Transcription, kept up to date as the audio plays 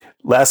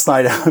last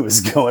night I was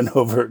going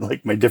over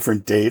like my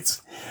different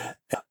dates.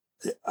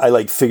 I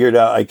like figured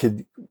out I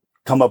could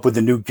come up with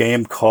a new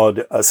game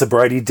called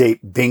Sobriety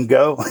Date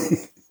Bingo.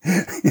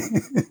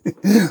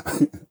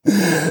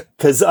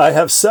 Because I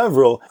have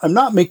several. I'm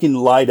not making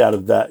light out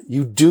of that.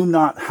 You do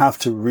not have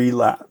to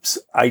relapse.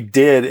 I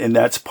did, and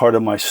that's part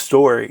of my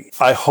story.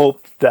 I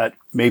hope that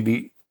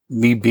maybe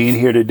me being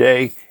here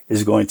today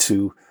is going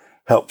to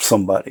help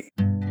somebody.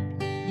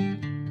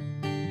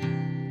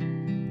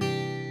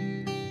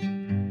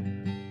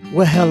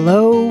 Well,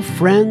 hello,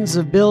 friends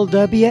of Bill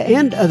W.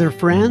 and other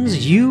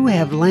friends. You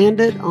have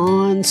landed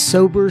on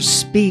Sober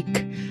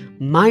Speak.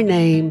 My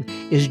name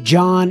is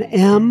John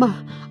M.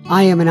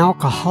 I am an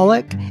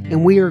alcoholic,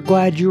 and we are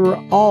glad you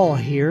are all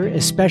here,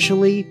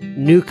 especially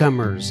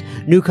newcomers.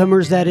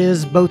 Newcomers, that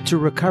is, both to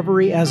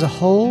recovery as a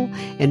whole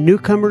and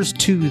newcomers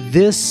to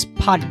this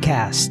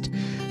podcast.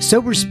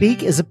 Sober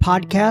Speak is a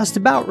podcast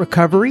about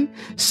recovery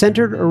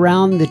centered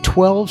around the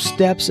 12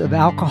 steps of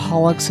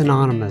Alcoholics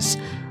Anonymous.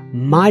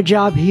 My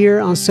job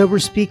here on Sober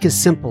Speak is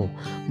simple.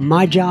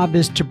 My job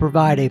is to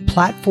provide a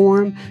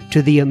platform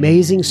to the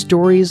amazing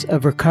stories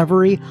of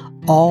recovery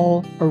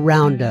all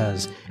around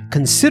us.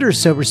 Consider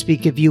Sober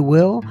Speak, if you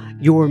will,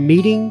 your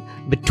meeting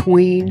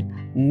between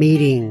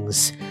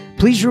meetings.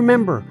 Please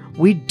remember,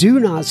 we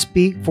do not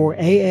speak for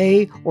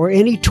AA or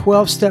any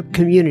 12-step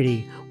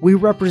community. We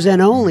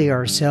represent only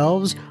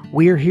ourselves.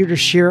 We are here to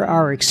share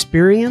our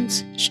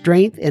experience,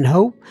 strength, and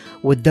hope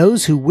with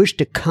those who wish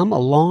to come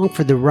along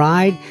for the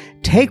ride.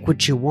 Take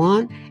what you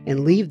want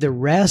and leave the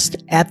rest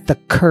at the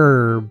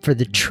curb for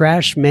the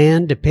trash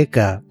man to pick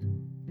up.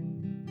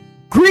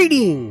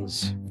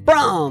 Greetings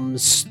from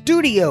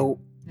Studio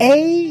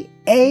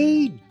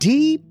AA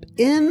deep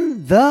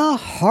in the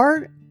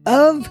heart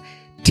of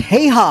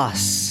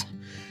Tejas.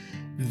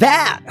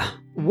 That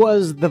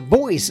was the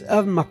voice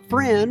of my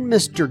friend,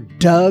 Mr.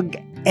 Doug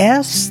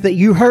S., that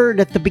you heard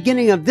at the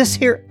beginning of this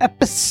here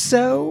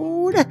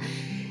episode.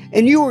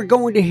 And you are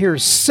going to hear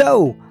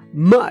so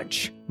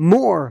much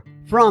more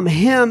from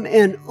him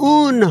in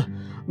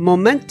un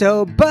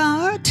momento.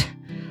 But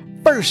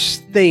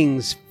first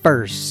things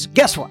first,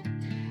 guess what?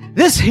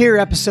 This here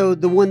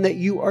episode, the one that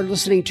you are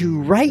listening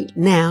to right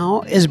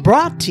now, is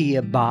brought to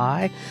you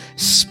by,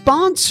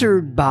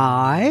 sponsored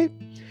by,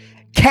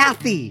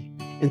 Kathy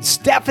and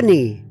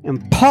Stephanie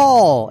and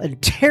Paul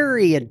and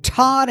Terry and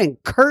Todd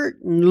and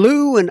Kurt and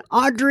Lou and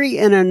Audrey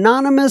and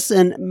Anonymous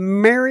and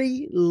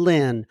Mary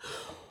Lynn.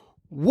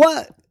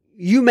 What,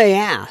 you may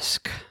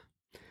ask,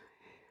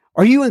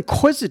 are you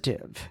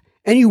inquisitive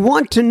and you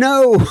want to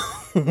know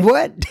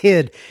what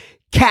did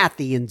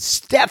Kathy and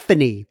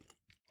Stephanie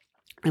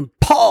and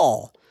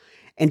Paul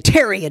and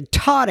Terry and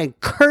Todd and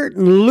Kurt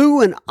and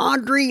Lou and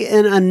Audrey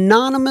and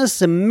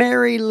Anonymous and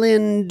Mary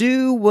Lynn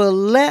do? Well,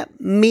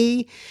 let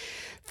me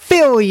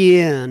fill you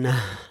in,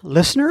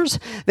 listeners.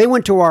 They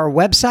went to our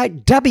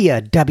website,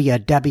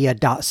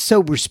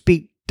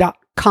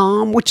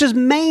 www.soberspeak.com, which is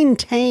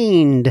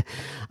maintained,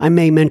 I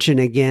may mention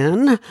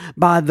again,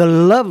 by the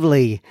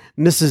lovely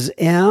Mrs.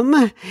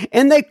 M.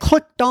 And they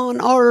clicked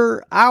on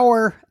our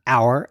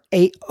AOUR,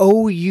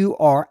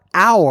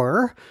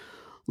 our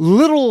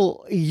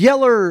little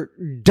yellow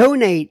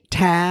donate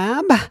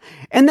tab,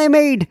 and they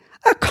made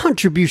a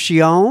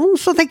contribution.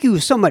 So thank you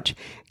so much,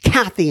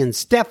 Kathy and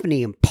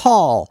Stephanie and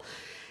Paul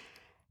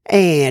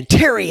and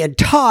Terry and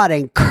Todd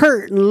and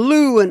Kurt and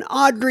Lou and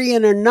Audrey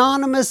and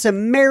Anonymous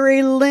and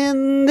Mary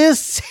Lynn.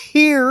 This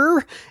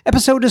here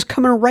episode is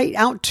coming right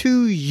out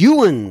to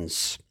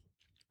youans.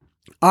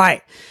 All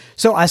right,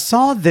 so I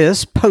saw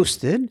this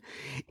posted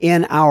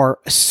in our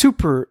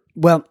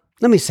let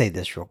me say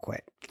this real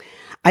quick.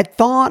 I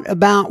thought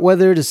about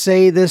whether to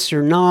say this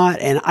or not,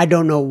 and I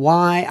don't know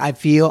why I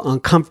feel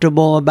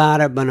uncomfortable about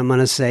it, but I'm going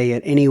to say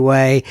it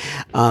anyway.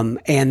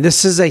 And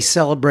this is a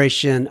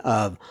celebration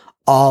of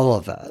all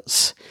of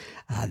us,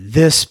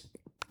 this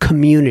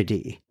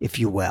community, if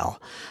you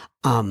will.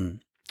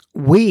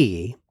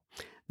 We,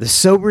 the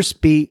Sober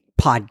Speak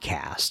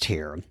podcast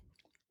here,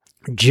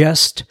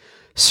 just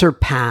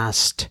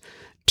surpassed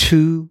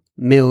 2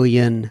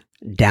 million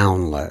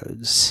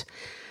downloads.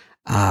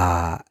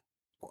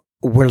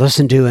 We're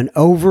listening to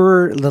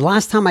the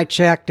last time I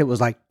checked, it was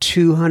like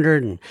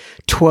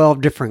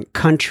 212 different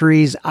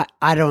countries.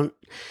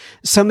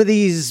 Some of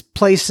these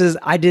places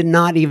I did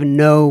not even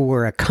know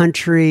were a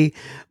country,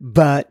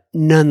 but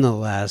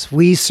nonetheless,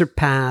 we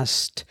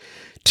surpassed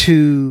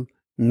 2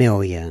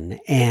 million.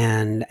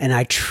 And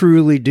I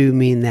truly do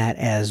mean that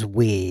as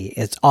we.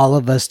 It's all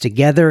of us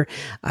together.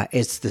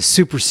 It's the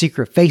super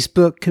secret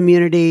Facebook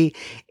community.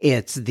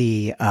 It's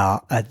the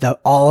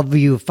all of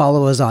you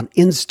follow us on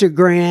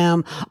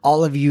Instagram.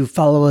 All of you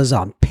follow us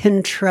on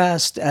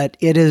Pinterest.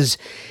 It is,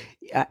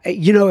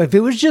 if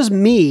it was just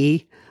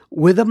me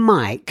with a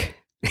mic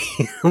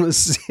I'm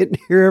sitting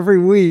here every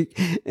week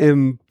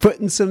and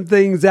putting some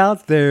things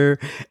out there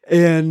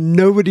and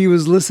nobody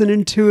was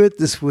listening to it,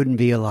 this wouldn't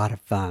be a lot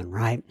of fun,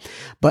 right?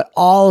 But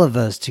all of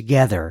us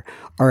together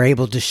are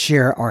able to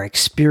share our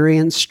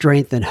experience,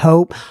 strength, and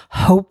hope.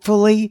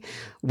 Hopefully,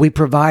 we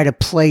provide a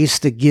place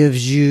that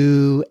gives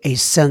you a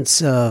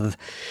sense of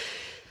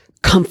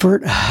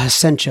comfort, a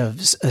sense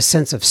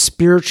of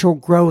spiritual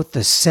growth,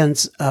 a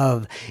sense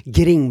of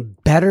getting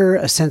better,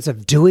 a sense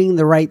of doing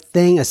the right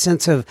thing, a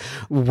sense of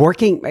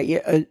working,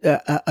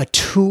 a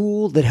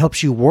tool that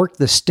helps you work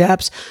the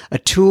steps, a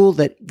tool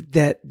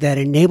that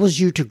enables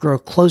you to grow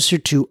closer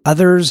to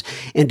others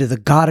and to the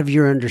God of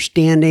your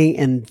understanding.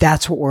 And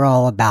that's what we're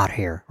all about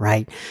here,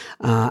 right?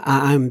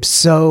 I'm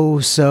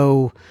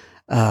so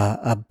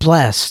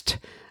blessed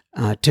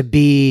to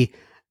be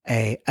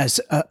a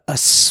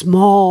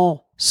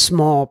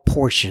small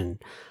portion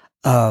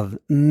of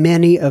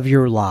many of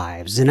your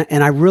lives.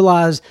 And I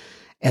realize,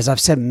 as I've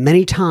said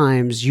many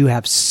times, you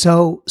have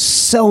so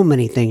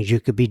many things you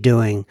could be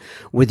doing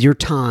with your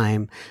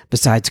time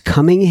besides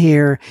coming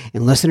here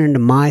and listening to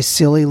my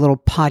silly little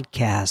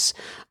podcasts.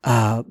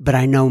 But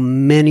I know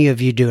many of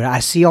you do it.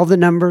 I see all the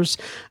numbers.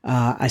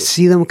 I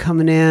see them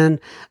coming in.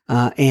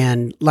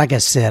 And like I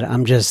said,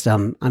 I'm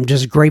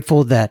just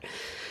grateful that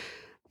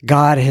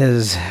God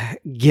has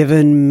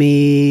given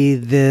me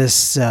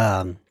this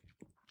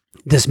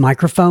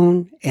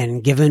microphone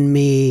and given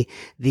me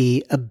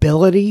the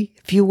ability,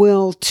 if you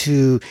will,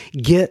 to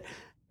get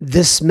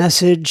this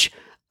message.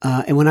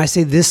 And when I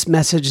say this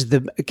message,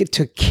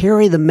 to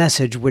carry the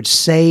message which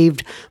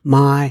saved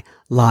my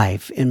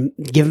life and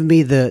given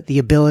me the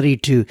ability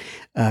to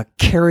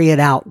carry it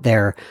out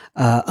there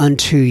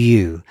unto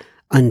you.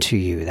 I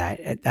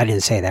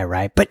didn't say that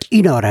right, but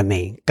you know what I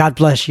mean. God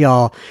bless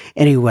y'all.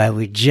 Anyway,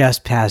 we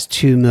just passed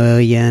 2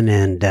 million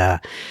and,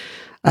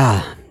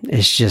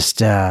 it's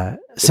just,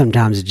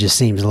 sometimes it just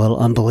seems a little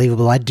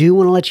unbelievable. I do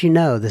want to let you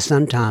know that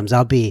sometimes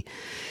I'll be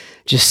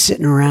just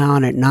sitting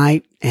around at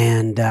night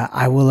and,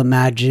 I will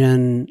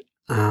imagine,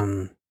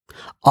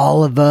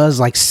 all of us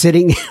like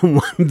sitting in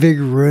one big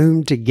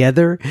room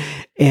together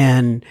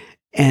and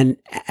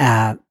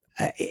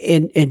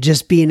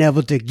just being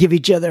able to give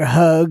each other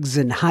hugs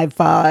and high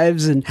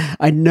fives. And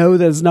I know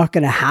that's not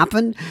going to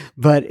happen,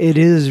 but it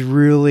is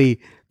really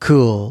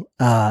cool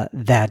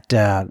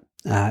that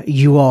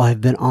you all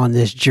have been on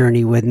this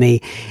journey with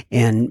me.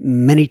 And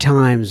many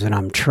times when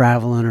I'm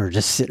traveling or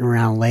just sitting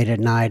around late at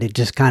night,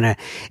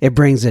 it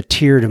brings a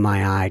tear to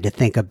my eye to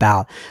think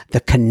about the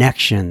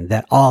connection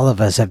that all of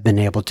us have been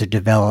able to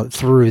develop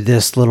through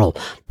this little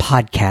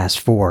podcast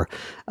for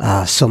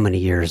so many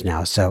years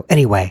now. So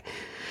anyway,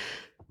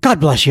 God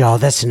bless you all.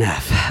 That's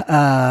enough.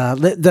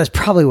 That's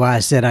probably why I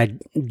said I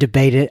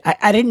debated.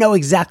 I didn't know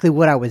exactly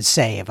what I would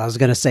say if I was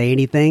going to say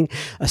anything.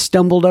 I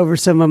stumbled over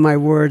some of my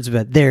words,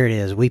 but there it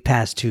is. We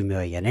passed 2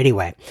 million.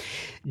 Anyway,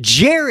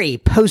 Jerry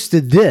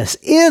posted this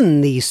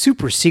in the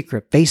super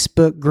secret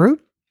Facebook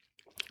group.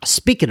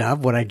 Speaking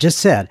of what I just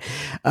said,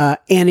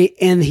 and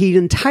he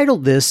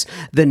entitled this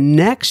 "The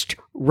Next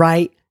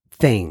Right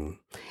Thing."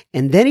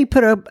 And then he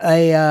put up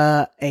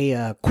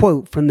a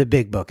quote from the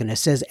Big Book, and it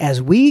says,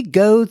 "As we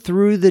go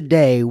through the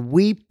day,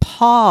 we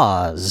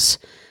pause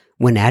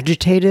when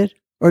agitated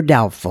or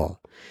doubtful."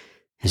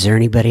 Is there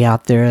anybody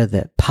out there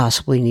that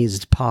possibly needs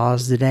to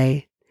pause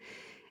today?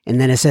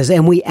 And then it says,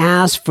 "And we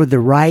ask for the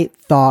right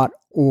thought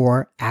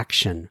or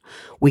action."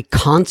 We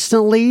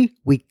constantly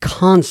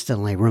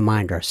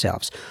remind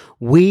ourselves,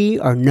 we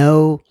are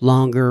no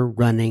longer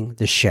running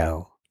the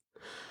show.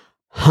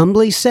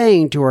 Humbly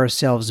saying to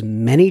ourselves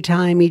many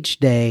times each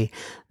day,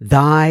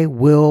 "Thy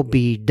will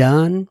be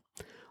done,"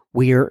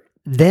 we are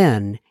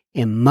then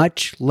in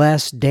much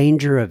less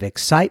danger of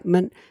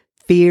excitement,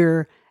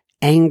 fear,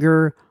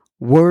 anger,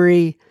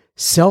 worry,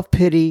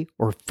 self-pity,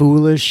 or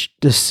foolish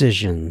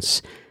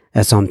decisions.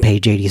 That's on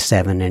page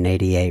 87 and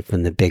 88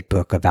 from the Big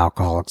Book of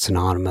Alcoholics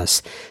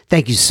Anonymous.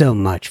 Thank you so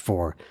much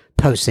for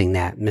posting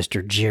that,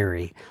 Mr.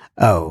 Jerry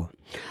O.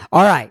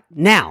 All right,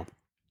 now,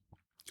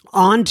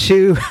 on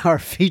to our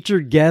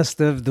featured guest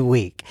of the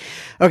week.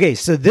 Okay,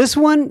 so this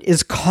one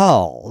is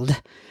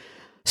called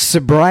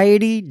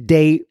Sobriety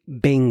Date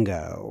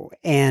Bingo.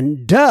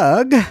 And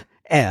Doug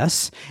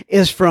S.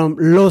 is from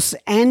Los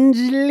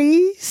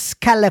Angeles,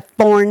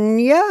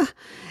 California.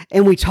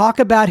 And we talk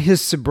about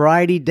his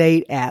sobriety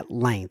date at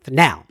length.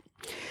 Now,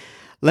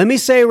 let me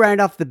say right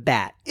off the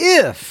bat,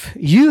 if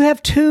you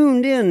have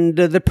tuned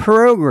into the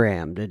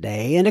program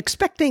today and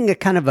expecting a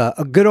kind of a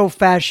good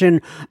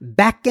old-fashioned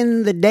back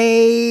in the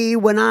day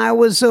when I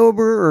was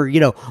sober, or,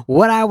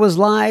 what I was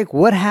like,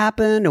 what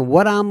happened, and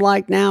what I'm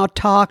like now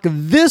talk,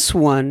 this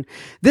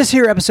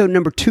here episode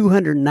number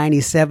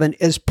 297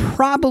 is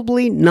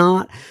probably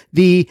not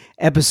the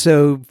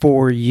episode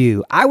for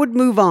you. I would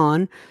move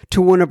on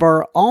to one of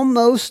our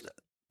almost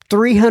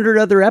 300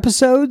 other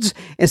episodes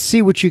and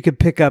see what you could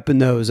pick up in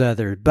those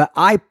others. But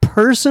I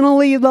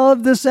personally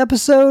love this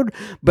episode,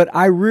 but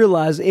I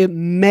realize it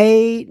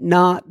may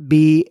not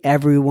be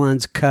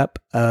everyone's cup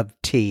of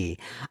tea.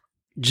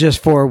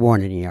 Just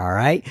forewarning you, all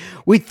right?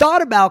 We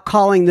thought about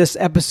calling this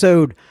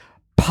episode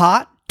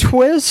Pot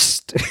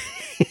Twist,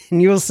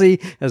 and you'll see,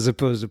 as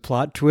opposed to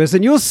Plot Twist,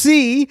 and you'll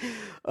see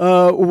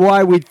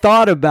why we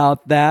thought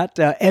about that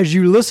as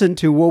you listen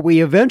to what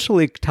we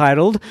eventually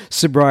titled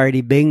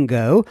Sobriety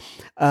Bingo.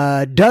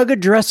 Doug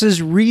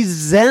addresses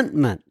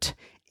resentment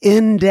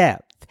in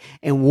depth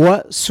and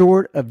what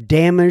sort of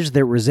damage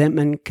that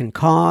resentment can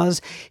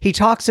cause. He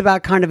talks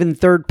about kind of in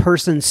third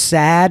person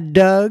sad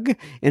Doug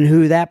and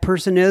who that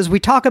person is. We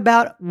talk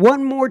about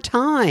one more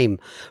time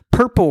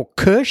Purple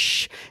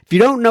Kush. If you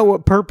don't know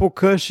what Purple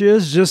Kush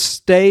is, just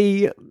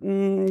stay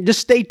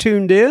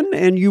tuned in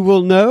and you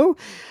will know.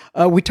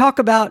 We talk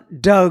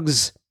about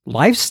Doug's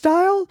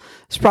lifestyle.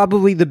 It's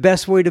probably the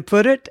best way to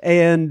put it.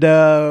 And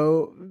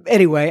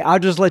anyway, I'll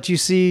just let you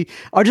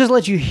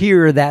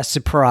hear that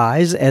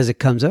surprise as it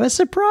comes up. A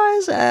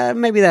surprise?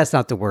 Maybe that's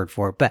not the word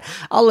for it, but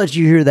I'll let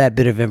you hear that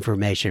bit of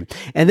information.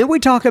 And then we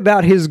talk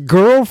about his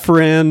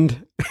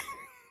girlfriend.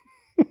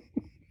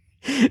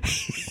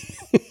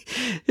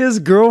 His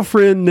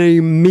girlfriend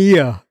named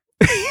Mia.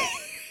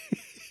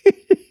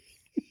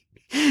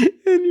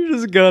 And you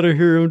just got to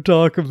hear him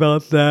talk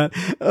about that.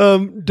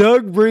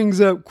 Doug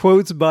brings up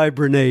quotes by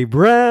Brene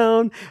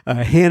Brown,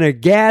 Hannah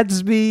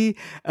Gadsby,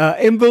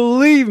 and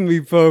believe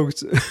me,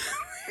 folks,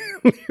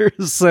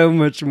 there's so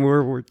much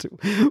more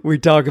we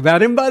talk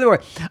about. And by the way,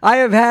 I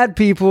have had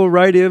people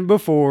write in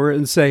before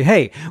and say,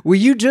 hey, will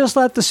you just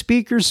let the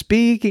speaker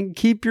speak and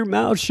keep your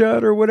mouth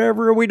shut or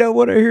whatever? We don't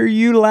want to hear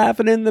you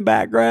laughing in the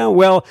background.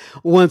 Well,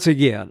 once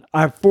again,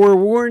 I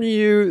forewarn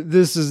you,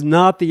 this is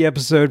not the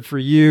episode for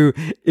you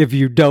if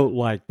you don't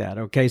like that.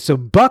 Okay, so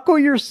buckle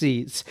your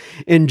seats,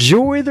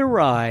 enjoy the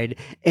ride,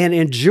 and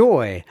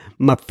enjoy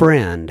my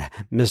friend,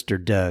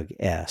 Mr. Doug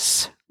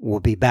S.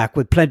 We'll be back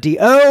with plenty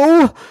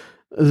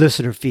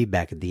listener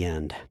feedback at the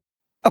end.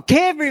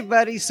 Okay,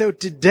 everybody. So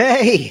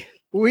today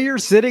we are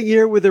sitting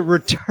here with a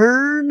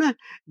return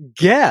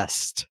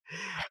guest.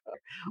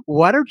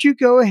 Why don't you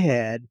go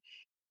ahead,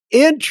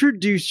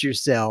 introduce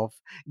yourself,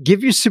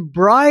 give your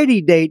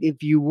sobriety date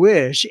if you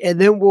wish,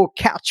 and then we'll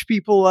catch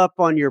people up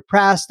on your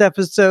past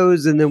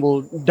episodes, and then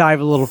we'll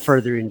dive a little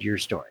further into your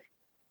story.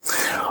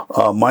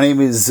 My name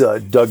is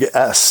Doug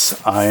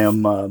S. I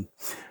am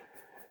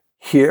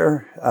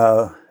here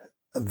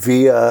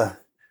via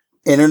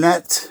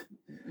internet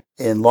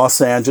in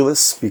Los Angeles,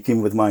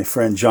 speaking with my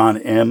friend John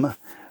M.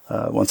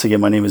 Once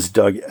again, my name is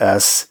Doug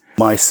S.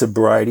 My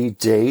sobriety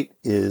date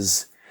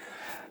is,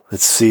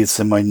 let's see, it's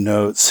in my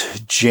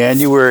notes,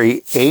 January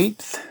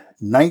 8th,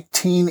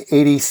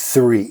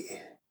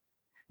 1983.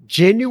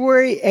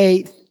 January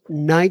 8th,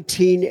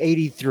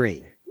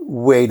 1983.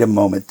 Wait a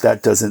moment,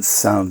 that doesn't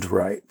sound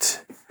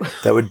right.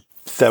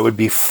 That would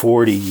be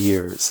 40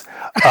 years.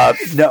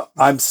 No,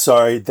 I'm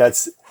sorry,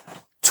 that's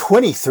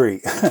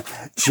 23.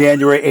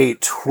 January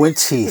 8th,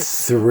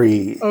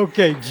 23.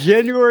 Okay,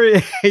 January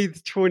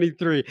 8th,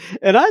 23.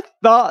 And I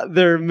thought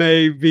there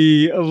may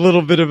be a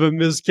little bit of a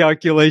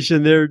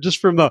miscalculation there just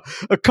from a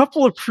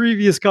couple of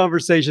previous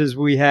conversations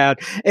we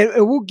had. And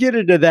we'll get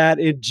into that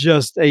in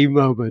just a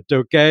moment,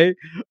 okay?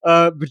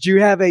 But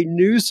you have a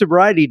new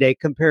sobriety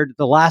date compared to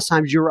the last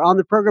times you were on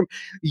the program.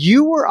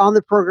 You were on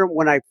the program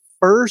when I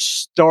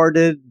first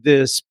started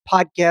this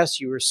podcast.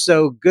 You were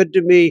so good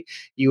to me.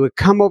 You would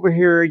come over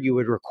here, you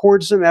would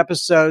record some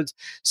episodes.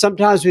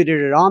 Sometimes we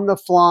did it on the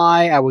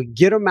fly. I would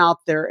get them out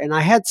there. And I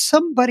had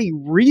somebody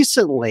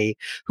recently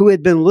who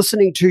had been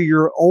listening to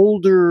your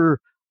older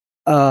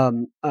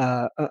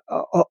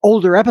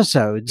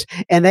episodes,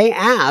 and they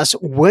asked,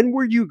 when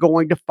were you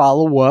going to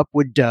follow up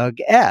with Doug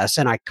S?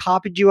 And I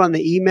copied you on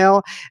the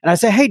email, and I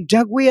said, hey,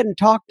 Doug, we hadn't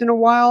talked in a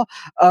while.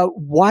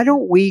 Why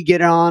don't we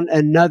get on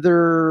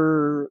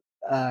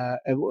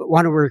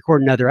why don't we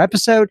record another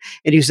episode?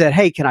 And you said,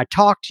 hey, can I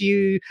talk to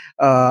you?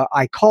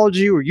 I called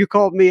you or you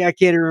called me. I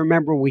can't even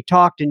remember. We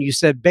talked and you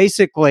said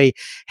basically,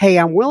 hey,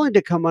 I'm willing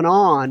to come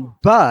on,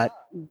 but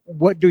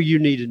what do you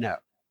need to know?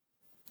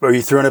 Are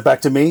you throwing it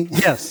back to me?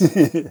 Yes.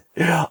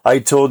 I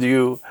told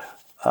you,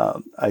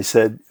 I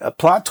said, a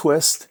plot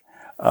twist.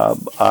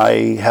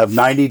 I have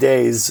 90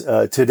 days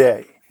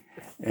today.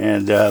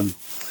 And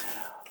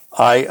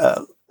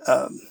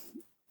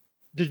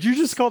did you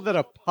just call that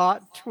a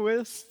pot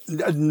twist?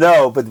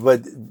 No,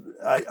 but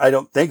I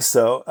don't think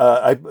so.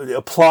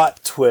 A plot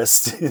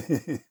twist,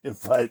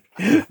 but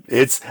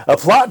it's a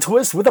plot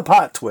twist with a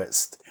pot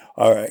twist.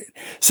 All right.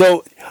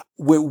 So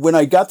when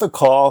I got the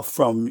call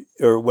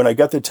when I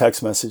got the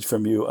text message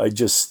from you,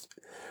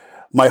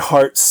 my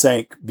heart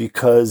sank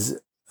because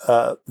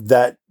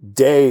that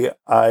day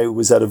I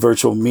was at a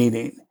virtual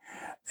meeting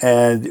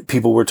and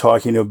people were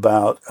talking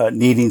about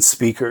needing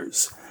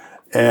speakers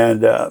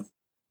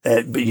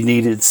but you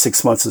needed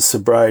 6 months of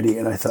sobriety.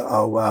 And I thought,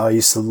 oh, wow, I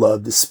used to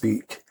love to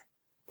speak.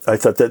 I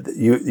thought that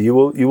you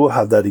will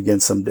have that again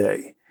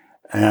someday.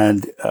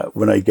 And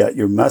when I got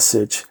your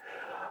message,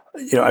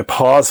 I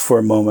paused for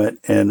a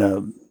moment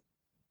and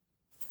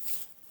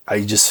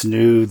I just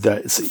knew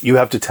that you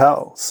have to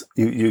tell.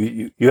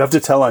 You have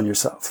to tell on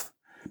yourself.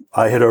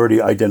 I had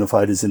already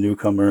identified as a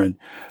newcomer and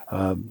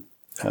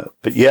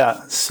But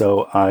yeah,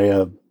 so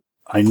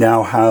I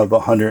now have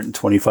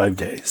 125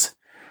 days.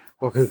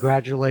 Well,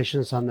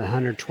 congratulations on the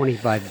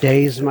 125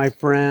 days, my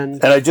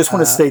friend. And I just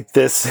want to state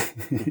this.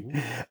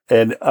 Mhm.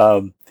 And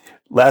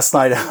last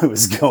night I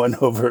was going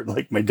over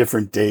like my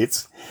different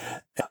dates.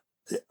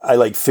 I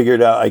like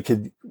figured out I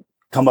could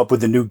come up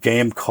with a new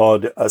game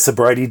called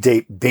Sobriety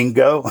Date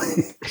Bingo.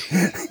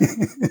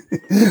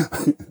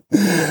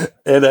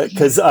 And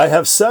because I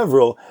have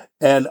several,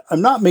 and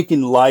I'm not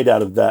making light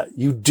out of that.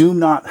 You do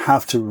not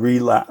have to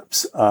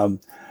relapse.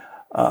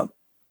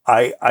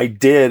 I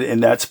did,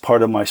 and that's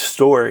part of my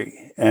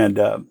story. And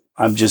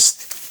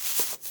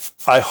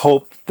I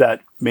hope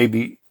that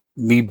maybe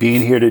me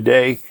being here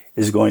today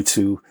is going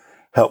to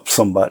help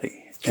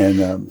somebody.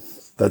 And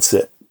that's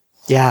it.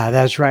 Yeah,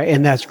 that's right.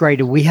 And that's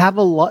great. We have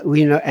a lot,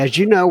 as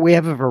you know, we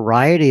have a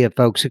variety of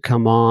folks who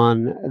come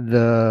on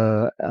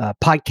the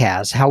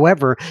podcast.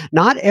 However,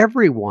 not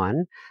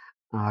everyone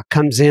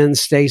comes in,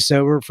 stays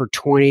sober for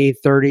 20,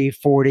 30,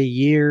 40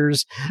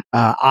 years.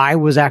 I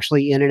was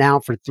actually in and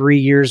out for 3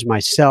 years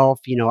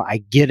myself.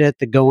 I get it,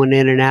 the going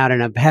in and out.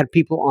 And I've had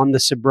people on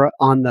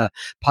the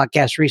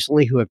podcast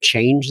recently who have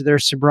changed their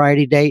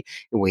sobriety date.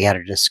 And we had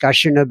a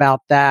discussion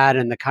about that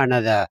and the kind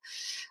of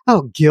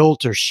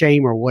guilt or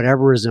shame or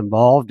whatever is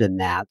involved in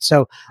that.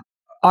 So,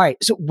 all right.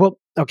 So, well,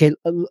 okay.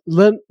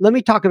 Let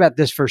me talk about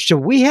this first. So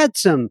we had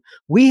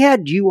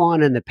you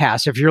on in the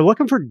past. If you're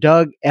looking for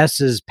Doug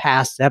S's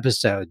past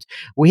episodes,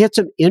 we had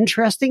some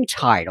interesting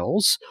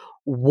titles.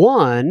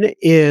 One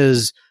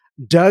is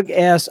Doug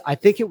S. I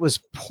think it was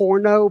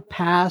Porno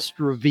Past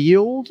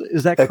Revealed.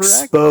 Is that correct?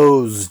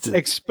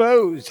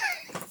 Exposed.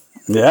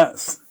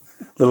 Yes.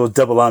 Little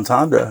double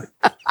entendre.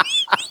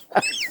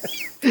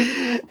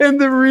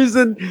 And the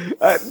reason,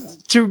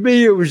 to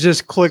me, it was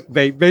just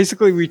clickbait.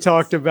 Basically, we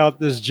talked about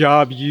this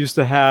job you used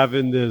to have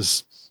in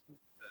this.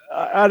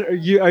 Do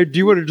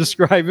you want to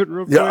describe it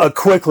real quick? Yeah,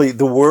 quickly.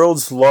 The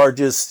world's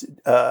largest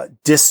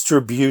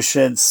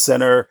distribution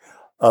center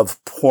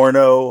of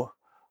porno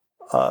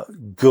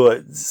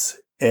goods,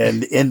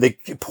 and in the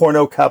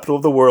porno capital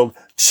of the world,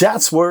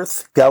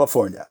 Chatsworth,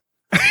 California.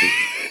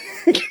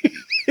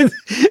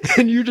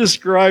 And you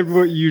described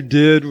what you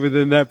did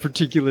within that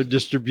particular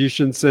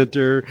distribution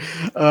center.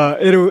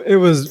 It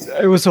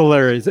was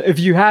hilarious. If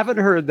you haven't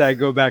heard that,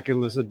 go back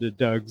and listen to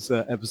Doug's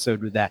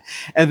episode with that.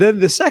 And then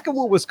the second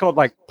one was called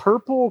like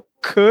Purple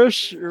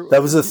Kush.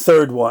 That was the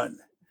third one.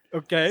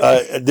 Okay.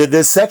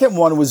 The second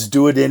one was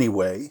Do It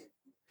Anyway.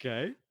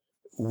 Okay.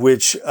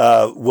 Which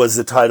was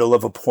the title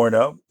of a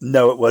porno.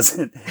 No, it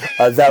wasn't.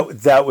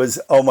 That was,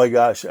 oh my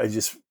gosh,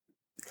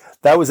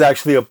 that was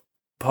actually a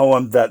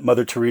poem that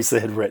Mother Teresa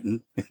had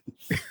written.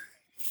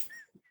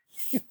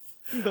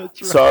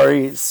 That's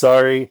right.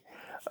 Sorry.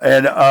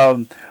 And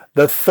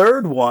the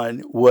third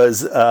one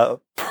was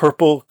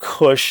Purple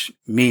Kush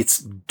meets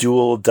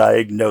Dual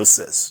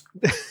Diagnosis.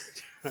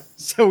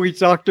 So we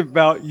talked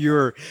about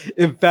your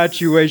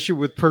infatuation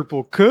with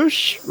Purple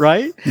Kush,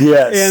 right?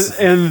 Yes.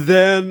 And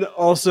then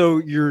also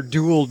your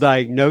dual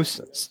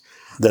diagnosis.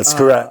 That's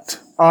correct.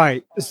 All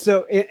right.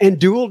 So, and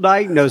dual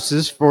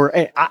diagnosis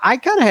I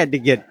kind of had to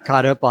get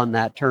caught up on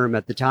that term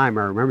at the time.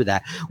 I remember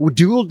that. Well,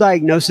 dual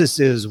diagnosis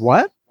is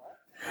what?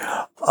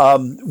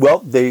 Well,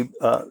 they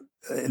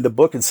in the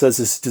book it says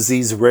this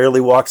disease rarely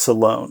walks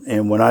alone.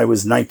 And when I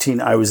was 19,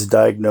 I was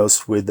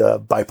diagnosed with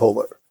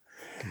bipolar,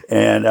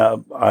 and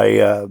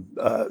I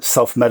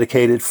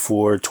self-medicated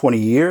for 20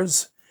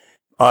 years.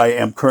 I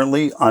am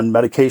currently on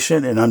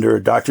medication and under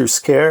a doctor's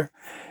care,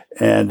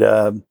 and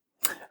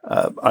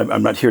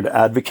I'm not here to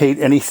advocate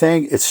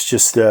anything. It's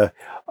just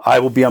I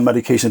will be on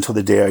medication until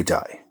the day I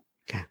die.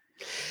 Okay.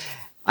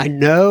 I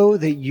know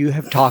that you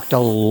have talked a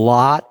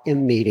lot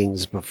in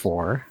meetings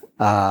before,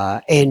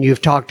 and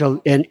you've talked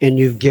and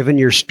you've given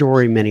your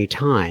story many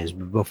times.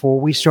 But before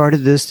we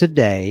started this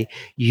today,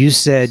 you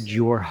said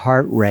your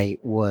heart rate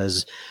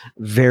was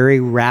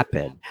very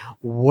rapid.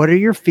 What are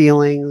your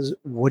feelings?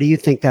 What do you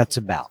think that's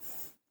about?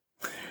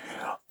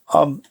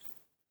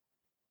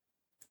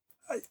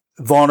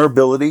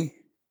 Vulnerability.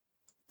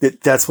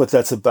 That's what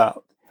that's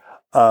about.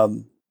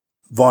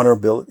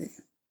 Vulnerability.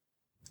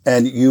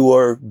 And you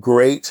are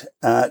great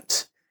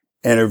at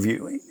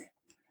interviewing.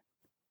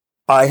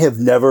 I have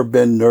never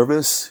been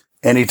nervous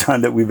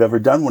anytime that we've ever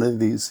done one of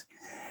these.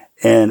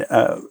 And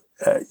I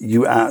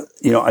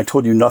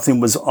told you nothing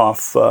was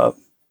off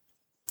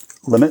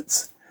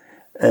limits.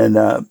 And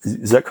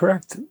is that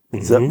correct?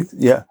 Mm-hmm.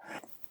 Yeah.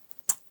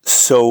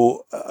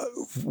 So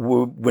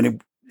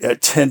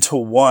at 10 to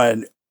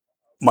 1,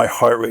 my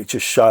heart rate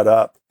just shot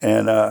up.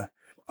 And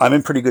I'm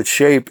in pretty good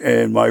shape,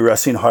 and my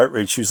resting heart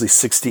rate's usually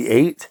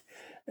 68.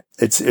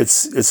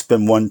 It's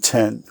been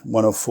 110,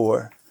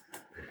 104,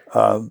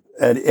 and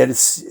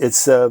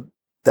it's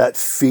that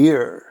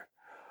fear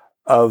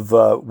of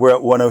we're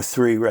at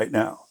 103 right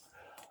now,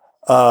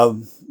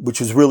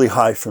 which is really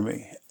high for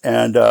me.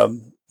 And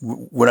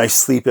when I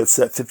sleep, it's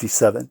at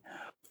 57.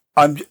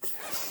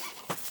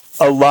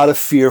 A lot of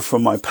fear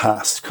from my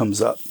past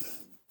comes up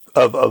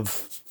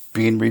of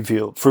being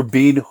revealed, for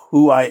being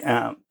who I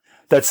am.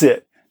 That's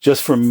it.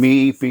 just for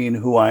me being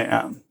who I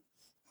am.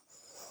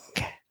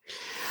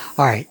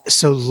 All right,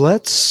 so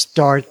let's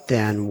start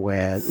then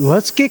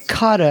let's get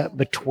caught up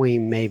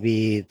between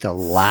maybe the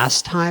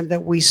last time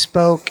that we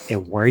spoke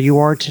and where you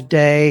are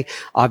today.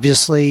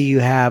 Obviously, you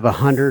have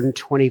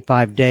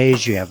 125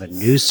 days. You have a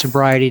new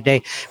sobriety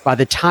day. By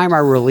the time I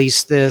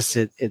release this,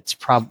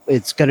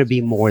 it's going to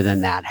be more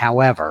than that.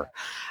 However,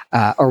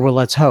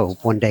 let's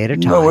hope one day at a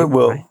time. No, it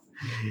will. Right?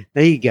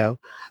 There you go.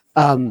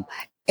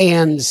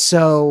 And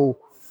so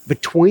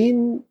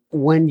between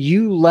when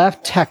you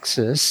left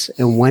Texas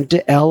and went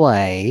to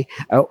LA,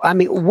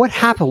 what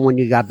happened when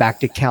you got back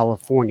to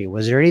California?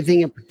 Was there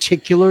anything in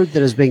particular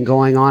that has been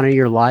going on in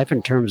your life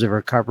in terms of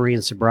recovery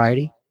and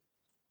sobriety?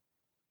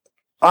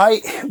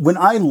 When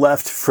I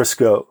left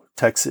Frisco,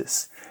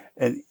 Texas,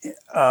 and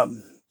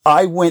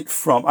I went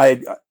from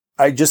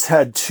I just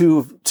had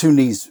two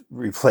knees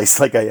replaced,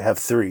 like I have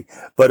three,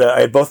 but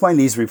I had both my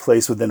knees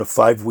replaced within a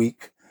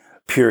 5-week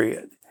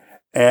period.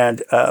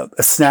 And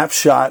a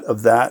snapshot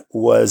of that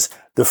was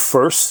the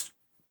first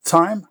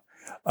time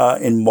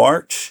in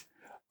March.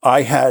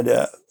 I had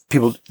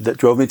people that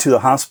drove me to the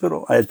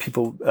hospital. I had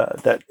people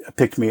that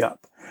picked me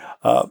up.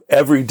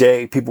 Every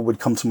day, people would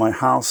come to my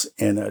house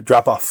and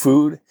drop off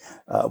food,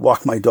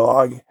 walk my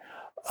dog.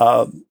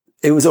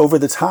 It was over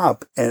the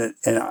top, and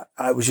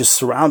I was just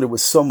surrounded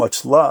with so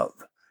much love.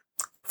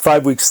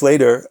 5 weeks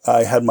later,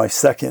 I had my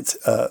second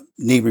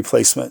knee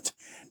replacement.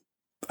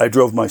 I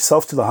drove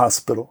myself to the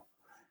hospital.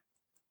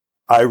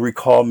 I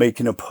recall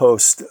making a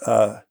post,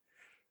 I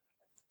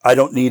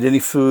don't need any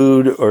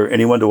food or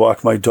anyone to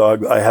walk my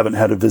dog. I haven't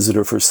had a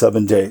visitor for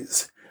 7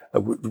 days.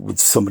 Would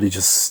somebody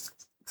just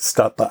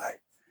stop by?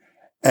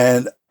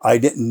 And I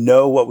didn't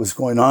know what was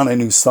going on. I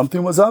knew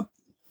something was up,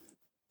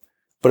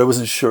 but I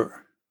wasn't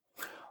sure.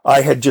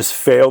 I had just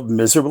failed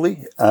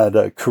miserably at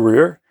a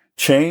career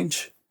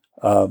change.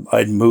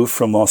 I'd moved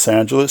from Los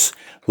Angeles,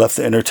 left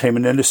the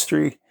entertainment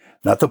industry,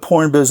 not the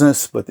porn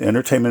business, but the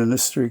entertainment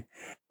industry.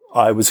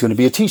 I was going to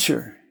be a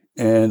teacher,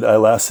 and I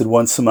lasted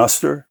 1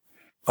 semester.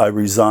 I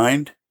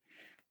resigned.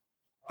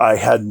 I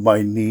had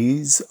my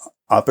knees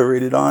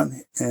operated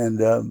on,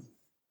 and I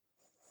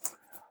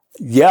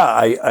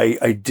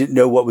didn't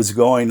know what was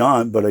going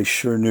on, but I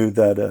sure knew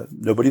that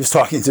nobody was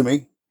talking to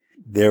me.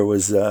 There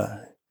was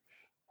I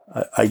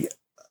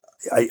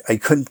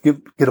couldn't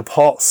get a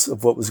pulse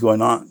of what was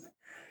going on,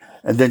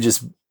 and then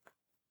just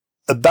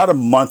about a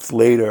month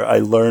later, I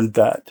learned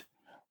that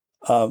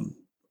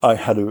I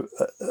had a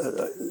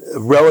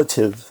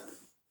relative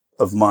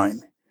of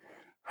mine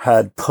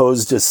had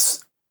posed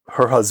as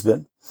her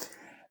husband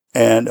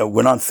and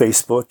went on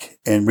Facebook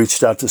and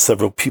reached out to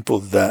several people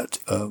that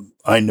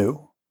I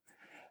knew.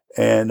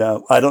 And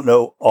I don't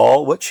know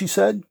all what she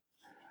said,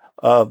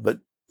 but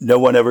no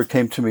one ever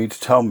came to me to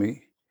tell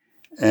me.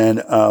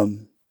 And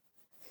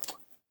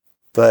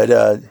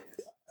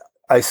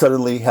I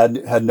suddenly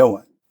had no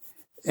one.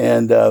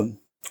 And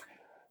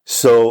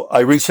so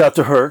I reached out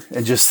to her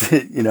and just,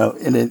 in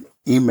an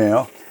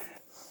email,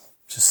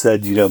 just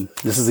said,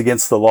 this is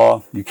against the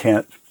law. You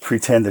can't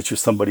pretend that you're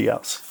somebody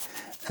else.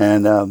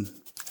 And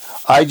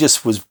I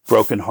just was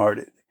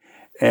brokenhearted.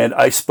 And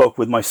I spoke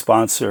with my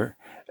sponsor,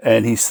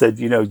 and he said,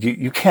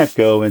 you can't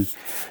go and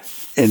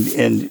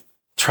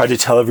try to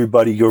tell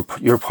everybody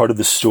you're part of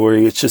the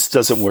story. It just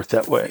doesn't work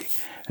that way.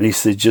 And he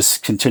said,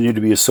 just continue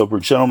to be a sober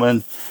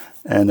gentleman,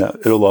 and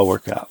it'll all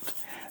work out.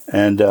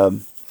 And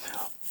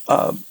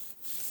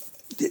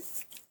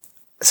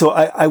so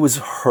I was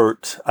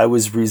hurt. I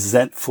was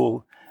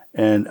resentful,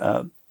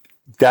 and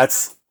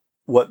that's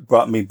what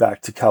brought me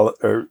back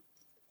to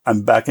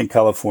I'm back in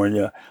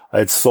California. I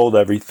had sold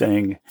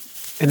everything.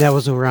 And that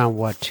was around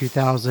what,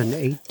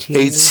 2018?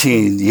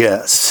 18,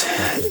 yes.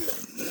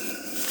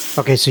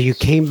 Okay, so you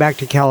came back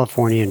to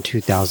California in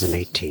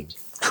 2018.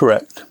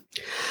 Correct.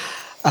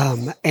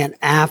 And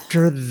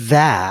after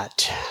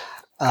that,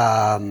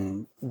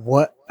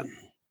 what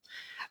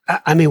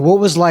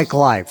was like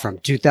life from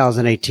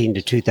 2018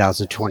 to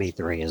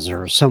 2023? Is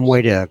there some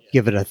way to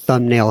give it a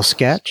thumbnail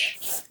sketch?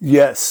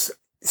 Yes.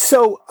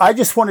 So I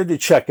just wanted to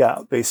check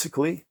out,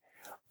 basically.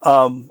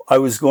 I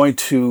was going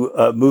to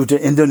move to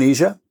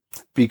Indonesia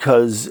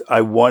because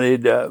I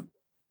wanted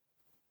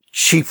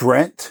cheap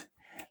rent,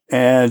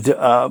 and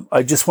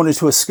I just wanted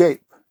to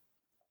escape.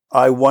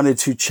 I wanted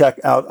to check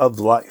out of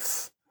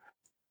life.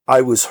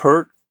 I was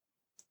hurt.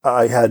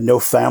 I had no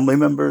family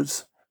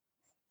members.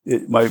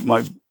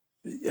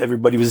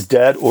 Everybody was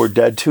dead or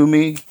dead to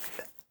me.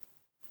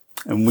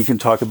 And we can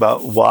talk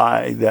about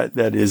why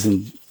that is,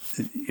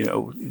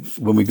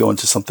 when we go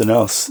into something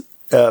else.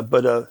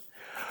 But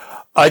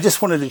I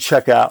just wanted to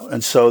check out.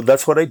 And so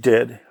that's what I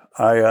did.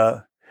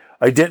 I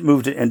didn't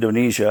move to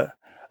Indonesia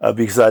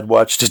because I'd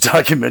watched a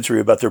documentary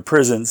about their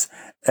prisons,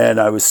 and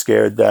I was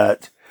scared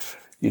that,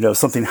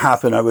 something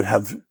happened, I would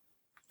have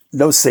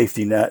no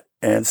safety net.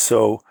 And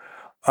so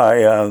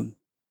I'm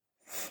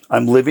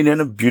living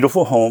in a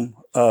beautiful home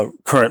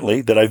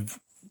currently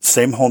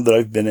same home that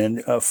I've been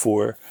in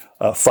for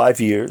 5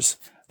 years.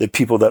 The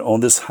people that own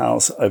this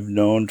house I've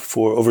known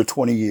for over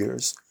 20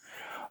 years.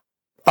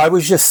 I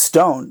was just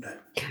stoned.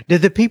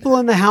 Did the people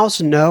in the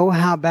house know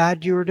how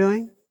bad you were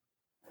doing?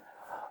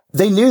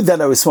 They knew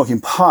that I was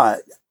smoking pot.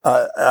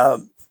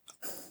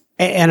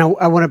 And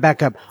I want to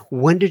back up.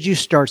 When did you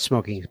start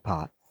smoking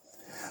pot?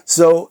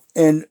 So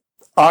in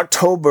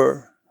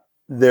October,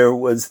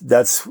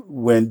 that's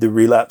when the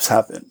relapse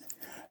happened.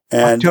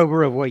 And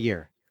October of what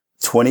year?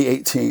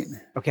 2018.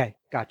 Okay,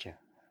 gotcha.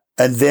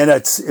 And then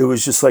it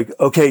was just like,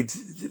 okay,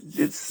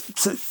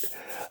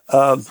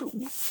 I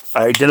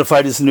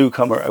identified as a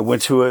newcomer. I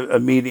went to a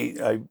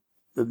meeting. I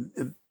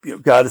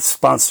got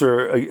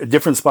a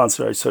different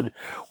sponsor. I started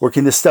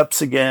working the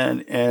steps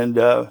again,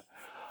 and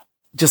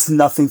just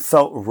nothing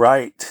felt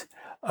right.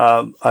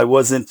 I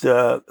wasn't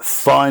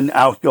fun,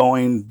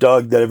 outgoing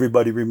Doug that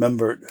everybody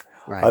remembered.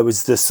 Right. I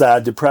was the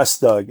sad,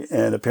 depressed Doug,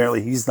 and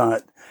apparently he's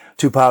not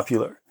too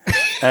popular.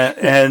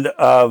 and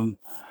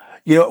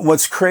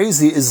what's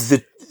crazy is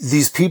that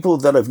these people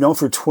that I've known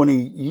for 20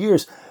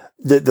 years,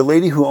 the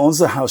lady who owns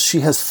the house,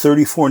 she has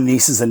 34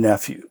 nieces and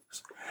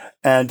nephews.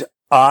 And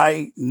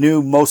I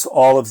knew most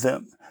all of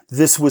them.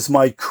 This was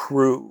my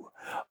crew.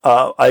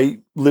 I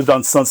lived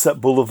on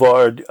Sunset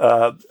Boulevard in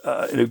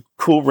a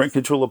cool rent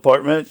control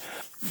apartment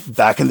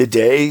back in the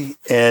day,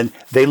 and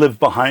they lived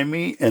behind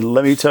me. And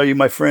let me tell you,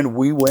 my friend,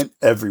 we went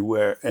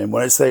everywhere. And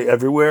when I say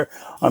everywhere,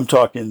 I'm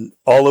talking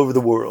all over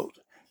the world,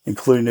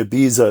 including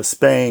Ibiza,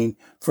 Spain,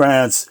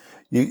 France,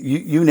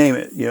 you name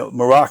it,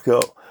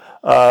 Morocco.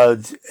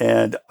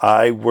 And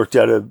I worked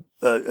at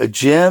a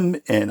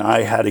gym, and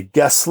I had a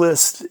guest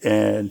list,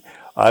 and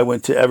I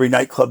went to every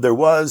nightclub there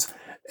was,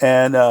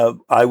 and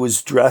I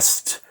was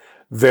dressed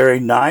very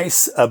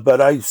nice,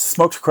 but I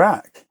smoked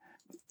crack.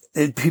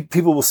 And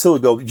people will still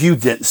go, "You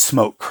didn't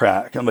smoke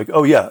crack." I'm like,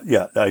 "Oh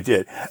yeah, I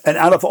did." And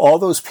out of all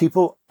those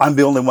people, I'm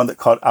the only one that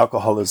caught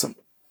alcoholism.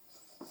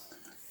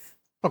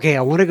 Okay,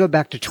 I want to go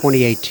back to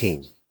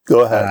 2018.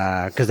 Go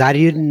ahead. Because I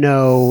didn't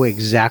know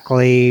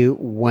exactly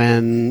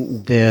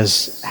when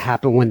this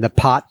happened, when the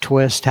pot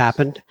twist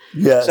happened.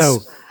 Yes. So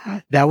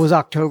that was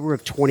October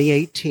of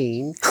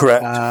 2018.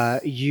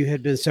 Correct. You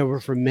had been sober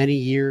for many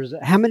years.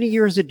 How many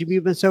years had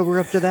you been sober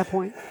up to that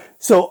point?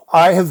 So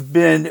I have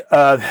been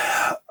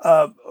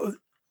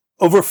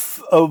over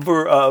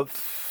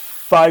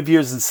 5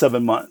 years and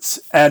 7 months,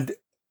 and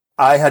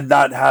I had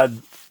not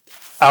had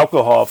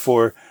alcohol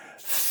for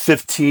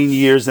 15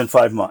 years and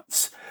 5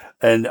 months.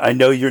 And I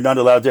know you're not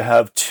allowed to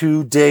have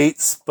 2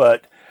 dates,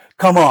 but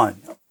come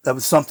on, that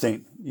was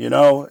something,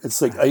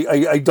 It's like,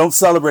 I don't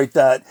celebrate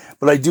that,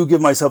 but I do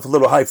give myself a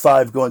little high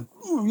five going,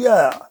 "Ooh,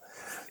 yeah."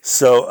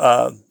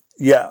 So,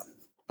 yeah.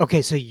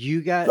 Okay, so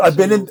you got... I've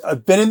been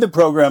in the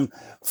program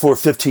for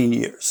 15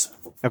 years.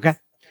 Okay.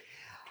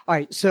 All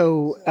right.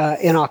 So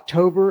in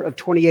October of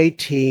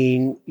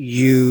 2018,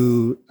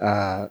 you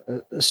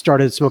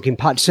started smoking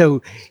pot.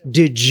 So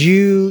did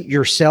you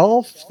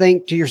yourself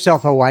think to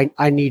yourself, "Oh,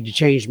 I need to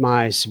change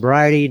my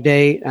sobriety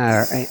date"?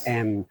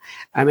 And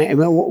I mean,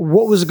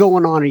 what was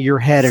going on in your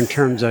head in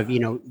terms of,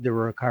 the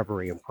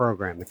recovery and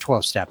program and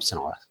 12 steps and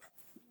all that?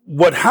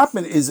 What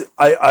happened is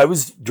I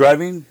was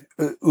driving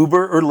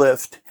Uber or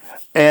Lyft,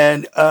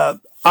 and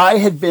I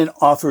had been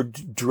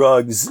offered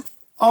drugs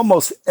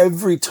almost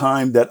every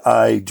time that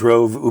I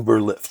drove Uber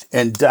Lyft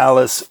in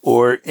Dallas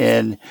or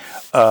in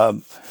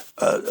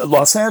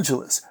Los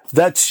Angeles.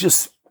 That's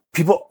just,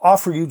 people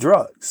offer you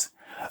drugs.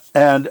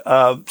 And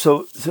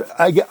so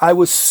I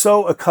was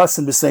so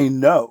accustomed to saying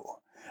no.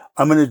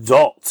 I'm an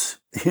adult,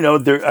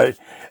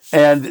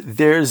 and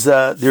there's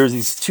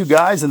these two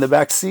guys in the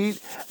back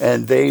seat,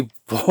 and they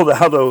pulled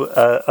out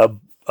a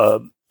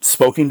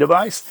smoking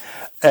device,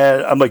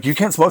 and I'm like, "You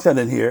can't smoke that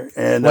in here."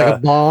 And like a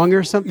bong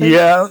or something.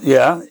 Yeah.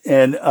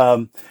 And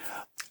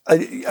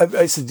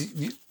I said,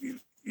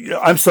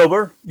 "I'm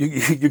sober.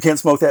 You can't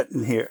smoke that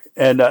in here."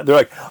 And they're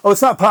like, "Oh,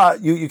 it's not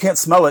pot. You can't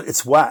smell it.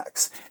 It's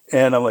wax."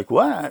 And I'm like,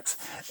 "Wax?"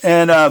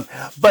 And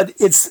but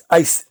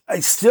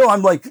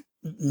I'm like,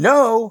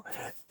 "No."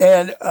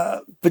 And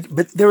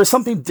but there was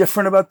something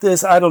different about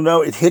this. I don't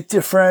know. It hit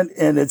different,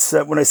 and it's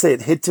when I say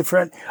it hit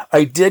different,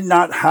 I did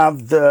not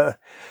have the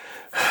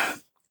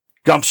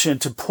gumption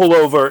to pull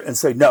over and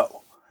say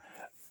no.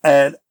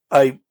 And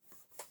I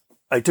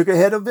took a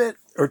hit of it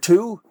or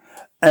two,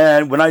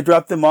 and when I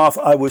dropped them off,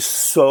 I was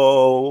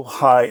so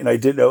high, and I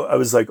didn't know. I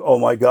was like, "Oh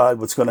my God,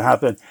 what's going to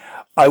happen?"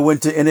 I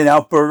went to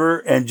In-N-Out Burger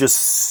and just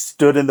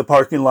stood in the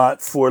parking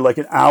lot for like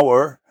an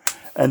hour,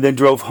 and then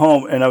drove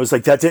home. And I was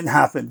like, "That didn't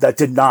happen. That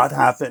did not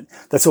happen.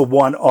 That's a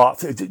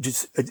one-off. It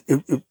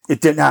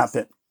didn't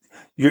happen.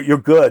 You're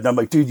good." And I'm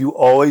like, "Dude, you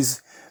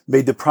always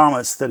made the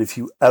promise that if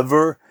you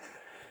ever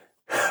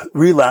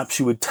relapse,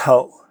 you would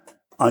tell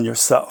on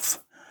yourself."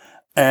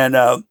 And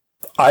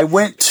I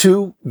went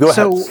to go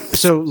ahead.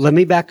 So let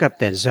me back up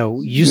then.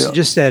 So you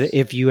just said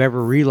if you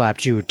ever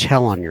relapse, you would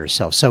tell on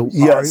yourself. So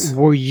yes.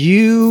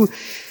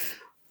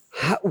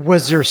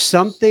 Was there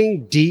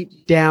something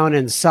deep down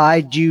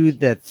inside you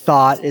that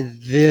thought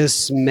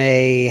this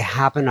may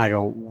happen? I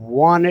don't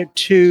want it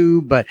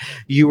to, but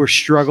you were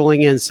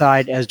struggling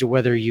inside as to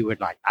whether you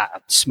would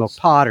smoke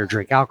pot or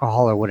drink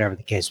alcohol or whatever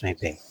the case may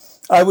be.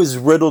 I was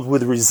riddled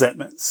with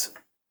resentments.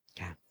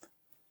 Okay.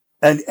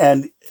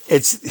 and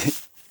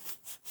it's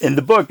in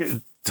the book.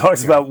 It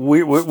talks about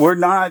we're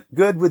not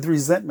good with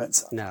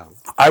resentments. No.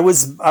 I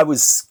was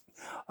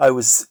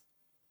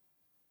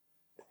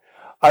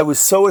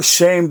so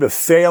ashamed of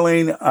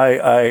failing.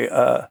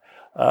 As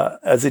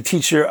a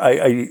teacher,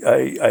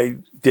 I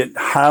didn't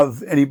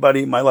have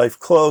anybody in my life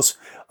close.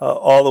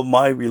 All of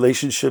my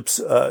relationships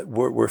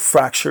were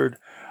fractured.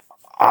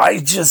 I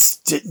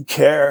just didn't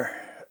care.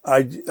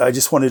 I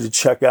just wanted to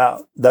check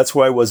out. That's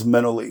where I was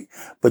mentally.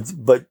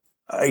 But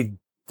I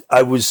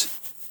was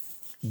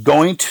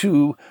going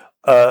to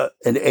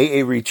an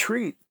AA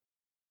retreat.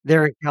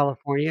 There in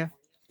California?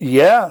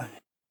 Yeah,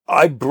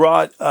 I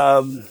brought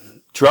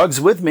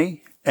drugs with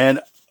me, and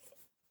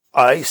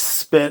I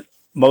spent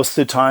most of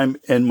the time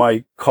in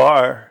my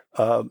car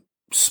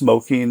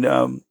smoking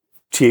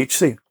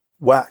THC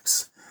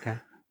wax.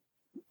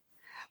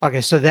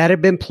 Okay, so that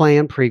had been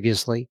planned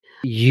previously.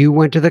 You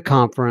went to the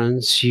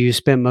conference. You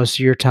spent most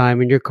of your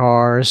time in your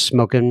car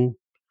smoking.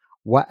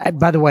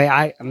 By the way,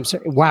 I'm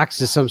sorry,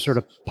 wax is some sort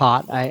of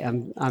pot.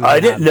 I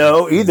didn't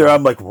know either.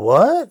 I'm like,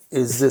 what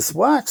is this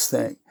wax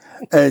thing?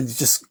 And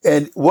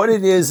what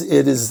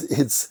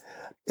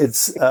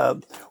it's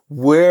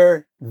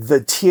where the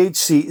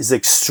THC is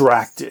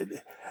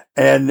extracted,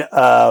 and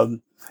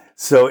and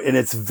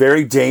it's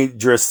very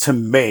dangerous to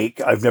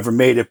make. I've never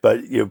made it,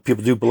 but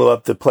people do blow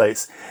up the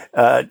place,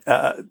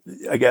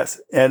 I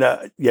guess. And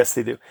yes,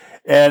 they do.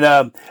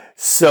 And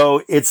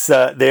so it's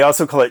they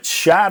also call it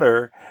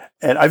shatter.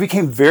 And I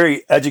became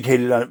very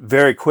educated on it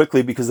very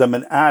quickly because I'm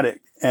an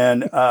addict,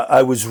 and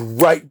I was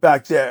right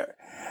back there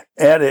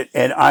at it.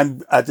 And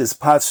I'm at this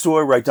pot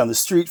store right down the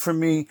street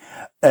from me,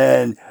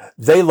 and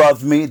they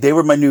loved me. They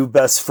were my new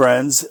best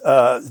friends,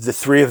 the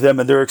three of them,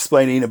 and they're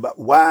explaining about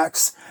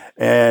wax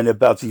and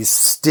about these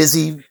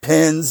stizzy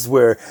pins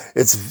where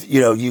it's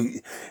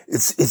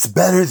it's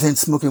better than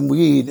smoking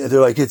weed. And they're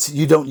like,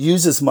 you don't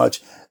use as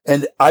much.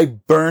 And I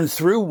burned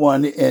through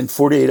one in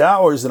 48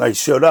 hours, and I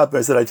showed up and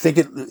I said, I think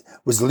it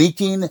was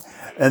leaking.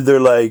 And they're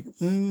like,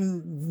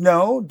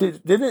 no,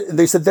 did it? And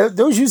they said,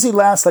 those usually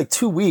last like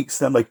 2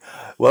 weeks. And I'm like,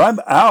 well, I'm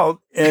out.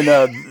 And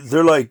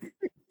they're like,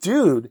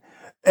 dude.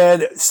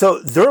 And so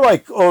they're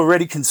like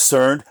already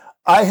concerned.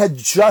 I had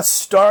just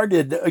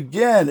started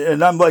again,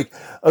 and I'm like,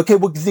 okay,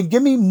 well, then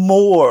give me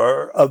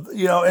more of,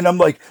 and I'm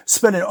like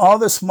spending all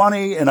this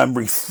money, and I've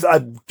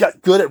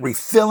got good at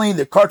refilling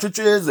the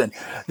cartridges, and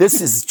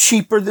this is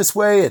cheaper this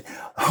way, and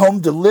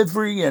home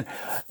delivery, and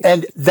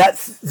then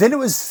it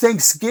was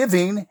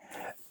Thanksgiving,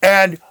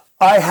 and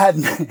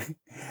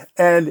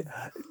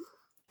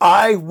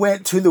I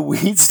went to the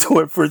weed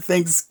store for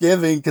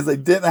Thanksgiving because I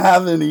didn't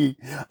have any.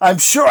 I'm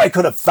sure I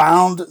could have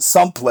found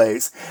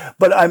someplace,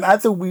 but I'm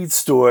at the weed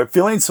store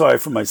feeling sorry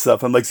for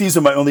myself. I'm like, these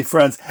are my only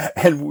friends.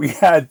 And we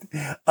had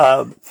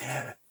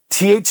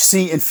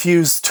THC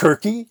infused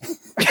turkey.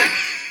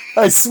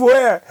 I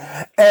swear.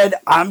 And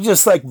I'm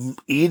just like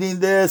eating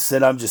this,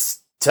 and I'm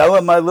just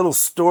telling my little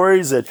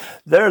stories, and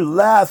they're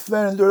laughing,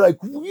 and they're like,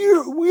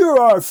 we're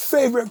our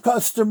favorite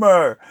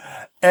customer.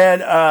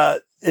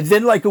 And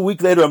then like a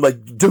week later, I'm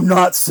like, do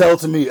not sell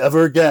to me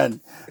ever again.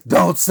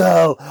 Don't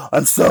sell.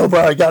 I'm sober.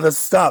 I got to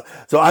stop.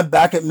 So I'm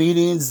back at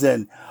meetings,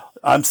 and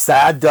I'm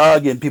sad,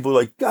 Doug. And people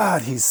are like,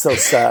 God, he's so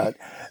sad.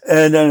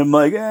 And then I'm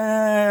like,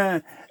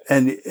 and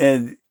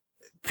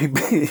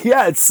people,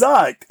 yeah, it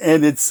sucked.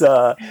 And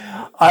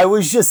I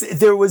was just,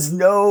 there was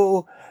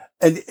no,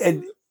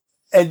 and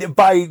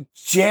by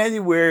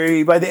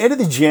the end of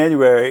the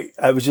January,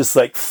 I was just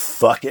like,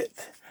 fuck it.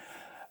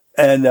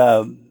 And,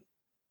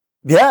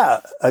 yeah,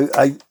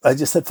 I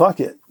just said, fuck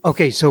it.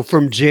 Okay, so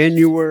from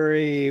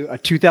January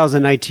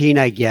 2019,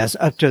 I guess,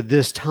 up to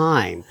this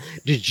time,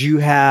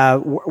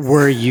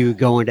 were you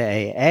going to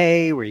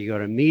AA? Were you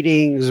going to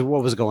meetings?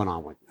 What was going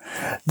on with you?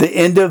 The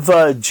end of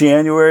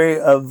January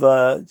of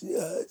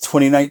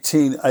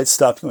 2019, I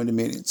stopped going to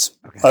meetings.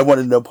 Okay. I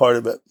wanted no part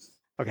of it.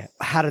 Okay,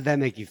 how did that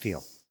make you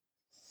feel?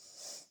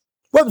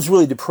 Well, I was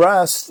really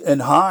depressed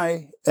and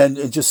high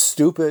and just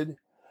stupid.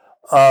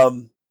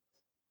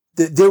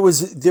 There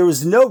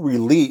was no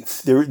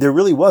relief. There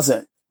really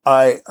wasn't.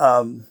 I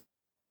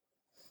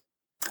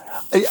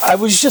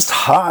was just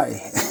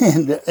high,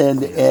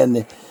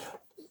 and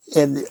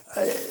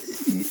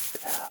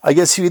I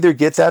guess you either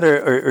get that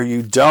or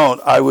you don't.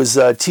 I was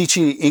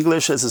teaching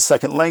English as a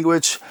second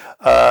language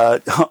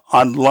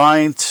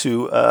online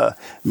to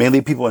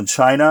mainly people in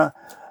China.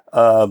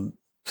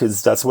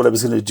 Because that's what I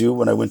was going to do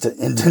when I went to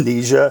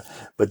Indonesia.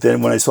 But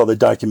then when I saw the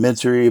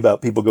documentary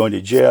about people going to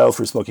jail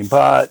for smoking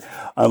pot,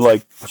 I'm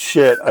like,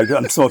 shit,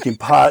 I'm smoking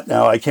pot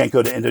now. I can't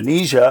go to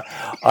Indonesia.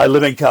 I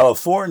live in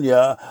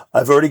California.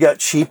 I've already got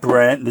cheap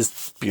rent in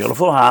this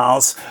beautiful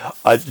house.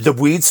 The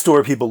weed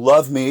store people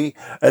love me.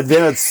 And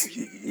then it's,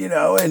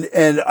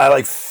 and I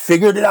like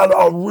figured it out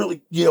all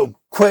really,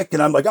 quick.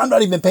 And I'm like, I'm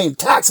not even paying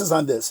taxes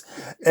on this.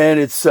 And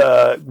it's,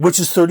 which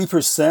is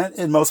 30%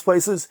 in most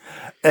places,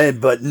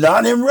 but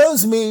not in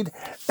Rosemead.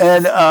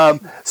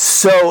 And,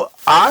 so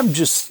I'm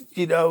just,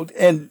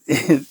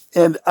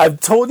 and I've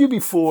told you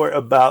before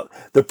about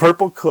the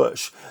Purple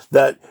Kush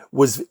that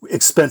was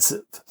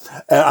expensive.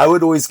 And I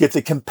would always get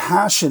the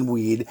Compassion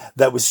weed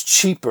that was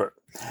cheaper.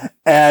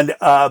 And,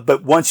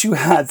 but once you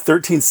had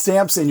 13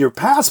 stamps in your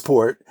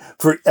passport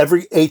for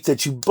every 8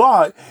 that you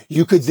bought,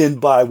 you could then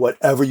buy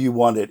whatever you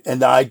wanted.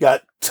 And I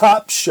got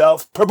top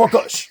shelf Purple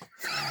Kush.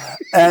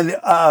 And,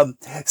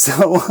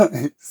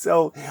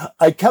 so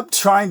I kept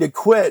trying to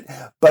quit,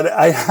 but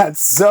I had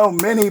so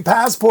many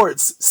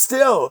passports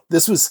still.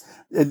 This was,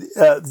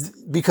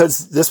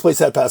 because this place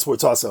had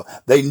passports also.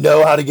 They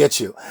know how to get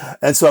you.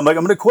 And so I'm like,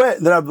 I'm going to quit.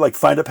 And then I'd like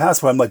find a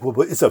passport. I'm like, well,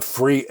 it's a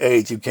free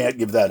age. You can't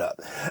give that up.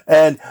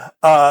 And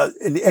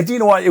do you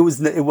know what? It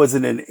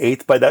wasn't an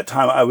eighth. By that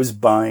time I was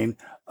buying,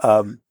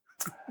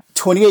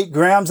 28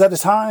 grams at a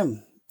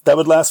time. That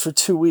would last for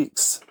 2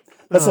 weeks.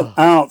 That's an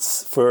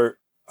ounce for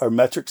our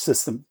metric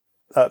system,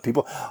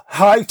 people.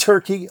 Hi,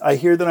 turkey. I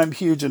hear that I'm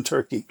huge in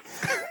turkey.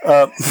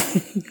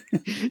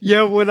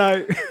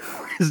 Yeah,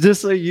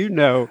 just so you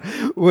know,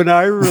 when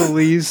I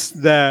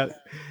released that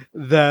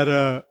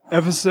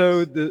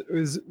episode that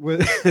was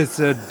it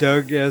said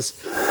Doug S.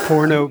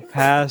 Porno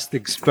Past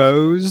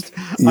Exposed,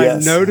 yes. I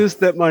noticed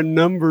that my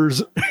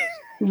numbers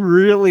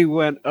really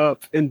went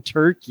up in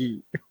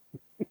turkey.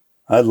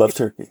 I love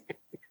turkey.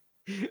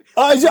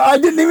 I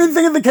didn't even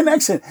think of the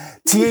connection.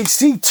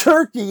 THC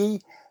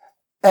turkey,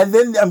 and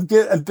then I'm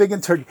big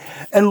in turkey.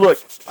 And look,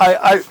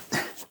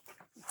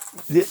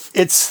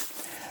 it's,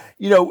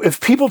 if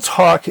people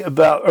talk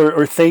about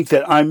or think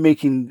that I'm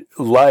making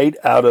light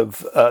out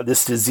of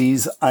this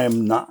disease, I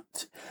am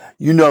not.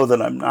 You know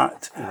that I'm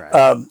not.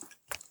 Right.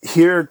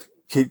 Here,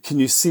 can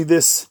you see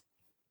this?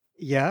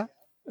 Yeah.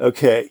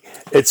 Okay.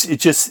 It's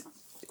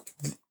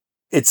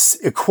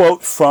a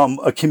quote from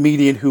a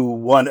comedian who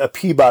won a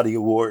Peabody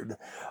Award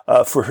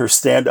for her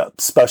stand-up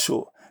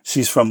special.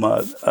 She's from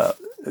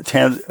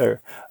Tanzania.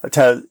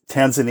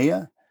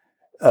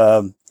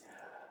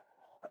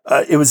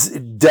 It was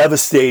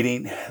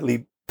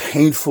devastatingly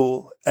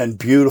painful and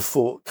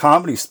beautiful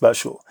comedy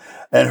special.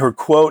 And her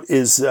quote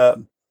is,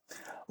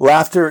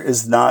 laughter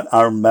is not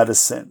our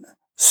medicine.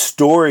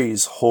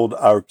 Stories hold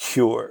our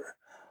cure.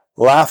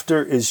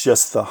 Laughter is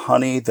just the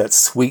honey that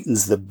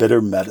sweetens the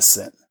bitter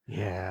medicine.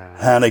 Yeah.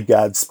 Hannah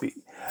Gadsby.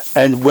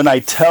 And when I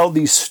tell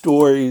these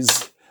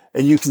stories,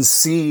 and you can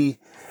see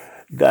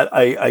that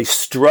I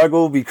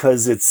struggle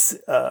because it's,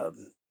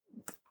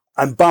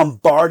 I'm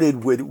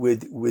bombarded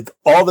with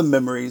all the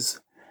memories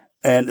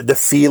and the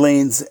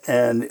feelings,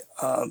 and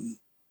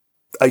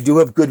I do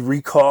have good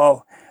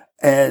recall,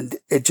 and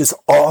it just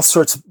all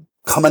sorts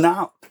coming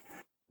out.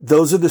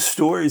 Those are the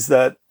stories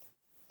that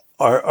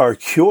are our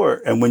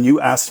cure. And when you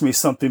asked me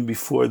something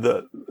before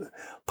the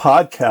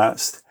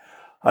podcast,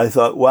 I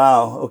thought,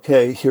 wow,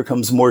 okay, here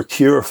comes more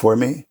cure for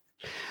me.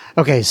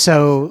 Okay,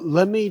 so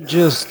let me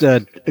just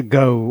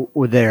go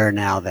there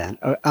now then.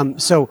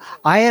 So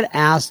I had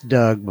asked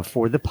Doug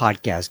before the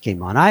podcast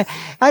came on. I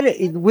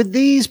with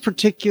these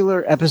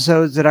particular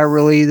episodes that I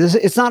release,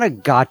 it's not a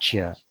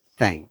gotcha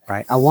thing,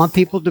 right? I want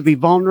people to be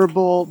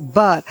vulnerable,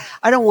 but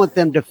I don't want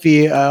them to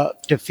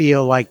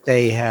feel like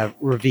they have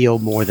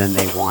revealed more than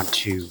they want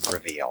to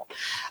reveal.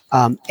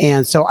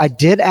 And so I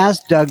did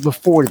ask Doug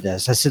before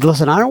this. I said,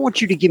 listen, I don't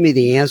want you to give me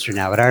the answer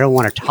now, but I don't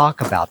want to talk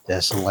about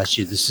this unless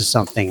this is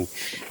something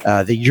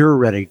that you're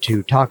ready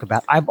to talk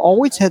about. I've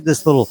always had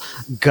this little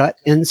gut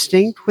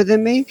instinct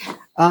within me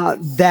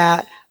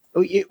that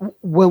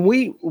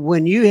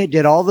when you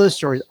did all those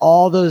stories,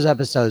 all those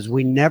episodes,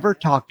 we never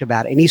talked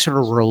about any sort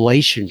of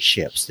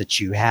relationships that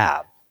you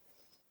have.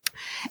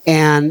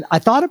 And I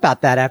thought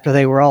about that after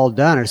they were all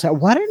done. I said,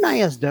 why didn't I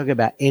ask Doug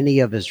about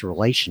any of his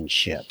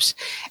relationships?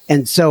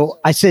 And so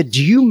I said,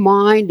 do you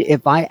mind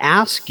if I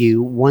ask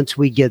you once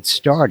we get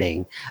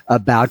starting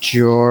about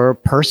your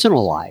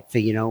personal life?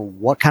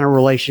 What kind of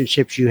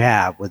relationships you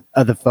have with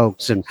other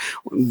folks, and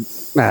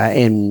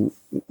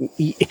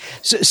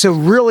so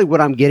really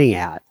what I'm getting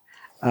at.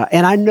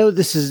 And I know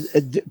this is,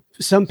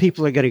 some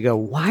people are going to go,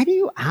 why do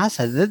you ask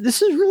that?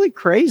 This is really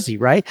crazy,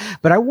 right?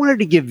 But I wanted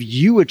to give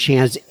you a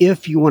chance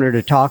if you wanted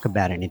to talk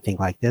about anything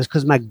like this,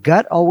 because my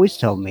gut always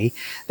told me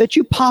that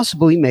you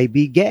possibly may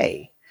be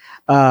gay.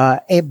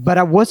 But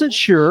I wasn't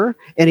sure.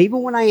 And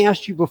even when I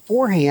asked you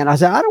beforehand, I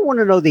said, I don't want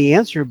to know the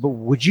answer, but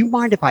would you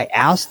mind if I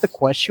ask the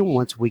question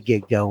once we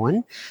get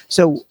going?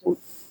 So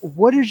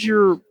what is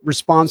your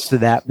response to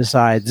that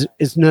besides,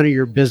 it's none of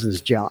your business,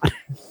 John?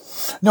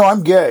 No,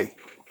 I'm gay.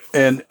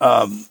 And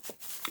I'm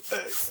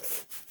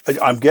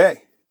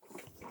gay.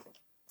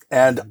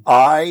 And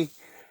I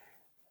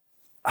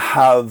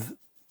have,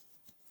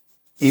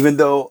 even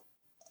though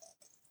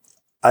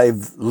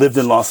I've lived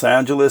in Los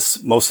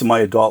Angeles most of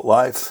my adult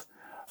life,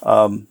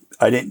 I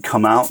didn't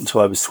come out until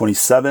I was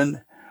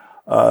 27.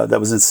 That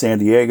was in San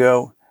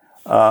Diego.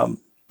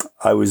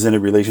 I was in a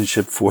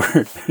relationship for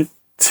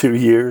 2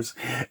 years.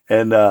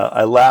 And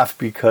I laugh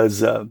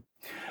because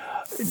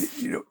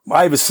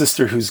I have a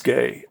sister who's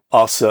gay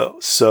also.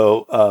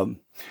 So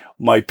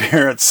my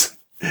parents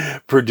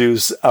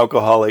produce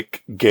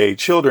alcoholic gay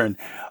children.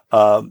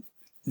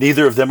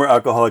 Neither of them are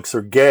alcoholics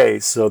or gay,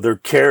 so they're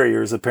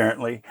carriers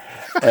apparently.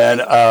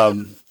 And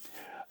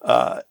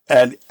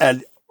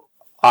and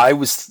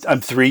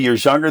I'm 3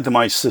 years younger than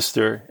my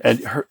sister,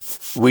 and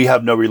we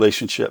have no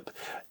relationship.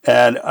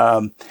 And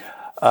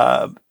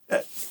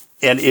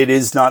it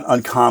is not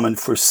uncommon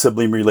for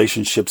sibling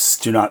relationships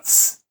to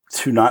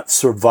not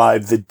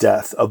survive the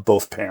death of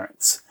both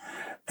parents.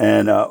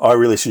 And our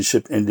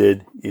relationship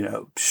ended,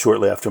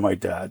 shortly after my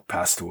dad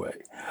passed away.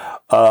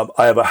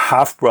 I have a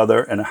half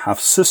brother and a half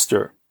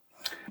sister.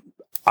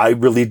 My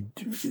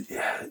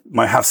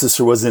half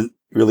sister wasn't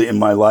really in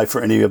my life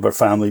or any of our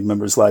family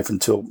members' life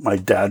until my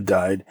dad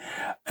died.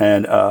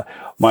 And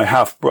my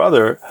half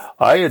brother,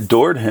 I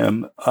adored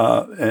him,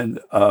 and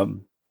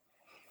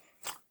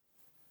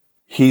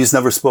he's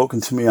never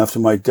spoken to me after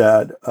my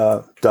dad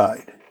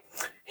died.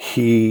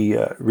 He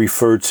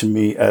referred to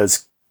me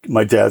as,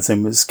 my dad's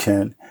name is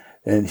Ken,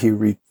 and he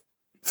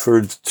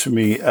referred to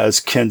me as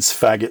Ken's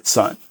faggot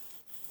son.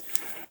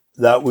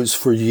 That was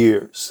for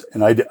years,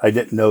 and I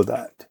didn't know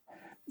that.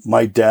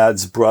 My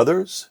dad's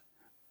brothers,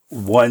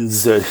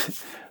 one's a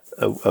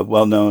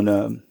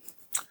well-known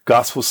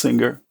gospel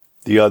singer,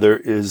 the other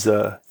is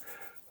a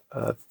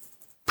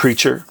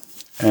preacher,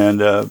 and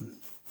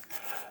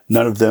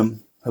none of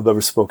them have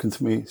ever spoken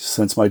to me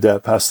since my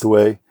dad passed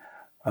away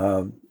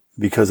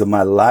because of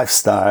my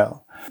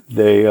lifestyle.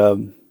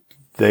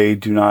 They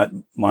do not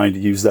mind to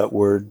use that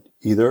word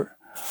either.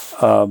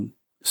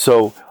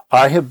 So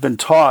I have been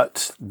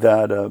taught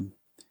that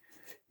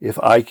if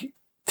I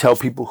tell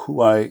people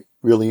who I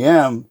really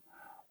am,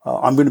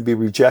 I'm going to be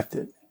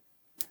rejected.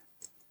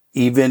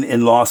 Even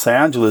in Los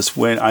Angeles,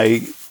 when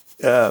I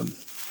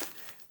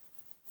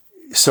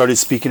started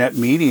speaking at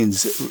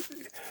meetings,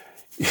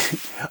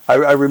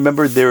 I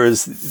remember there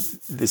is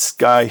this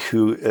guy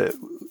who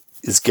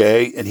is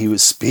gay, and he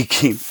was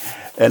speaking,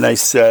 and I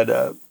said,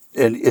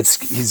 and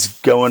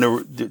it's going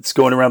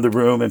around the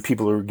room, and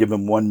people are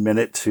given 1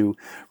 minute to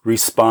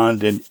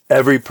respond, and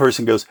every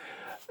person goes.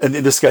 And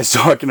then this guy's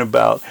talking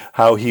about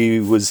how he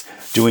was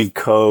doing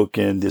coke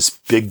in this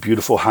big,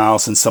 beautiful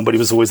house, and somebody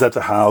was always at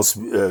the house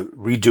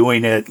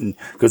redoing it, and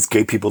because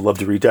gay people love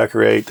to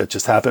redecorate, that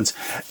just happens.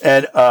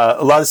 And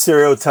a lot of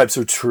stereotypes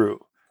are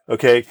true.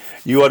 Okay,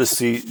 you ought to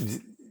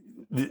see.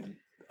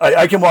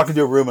 I can walk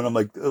into a room and I'm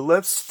like,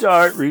 let's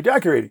start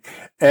redecorating,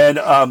 and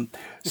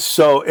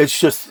so it's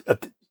just.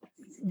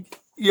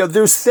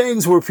 There's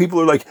things where people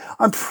are like,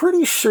 I'm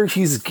pretty sure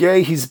he's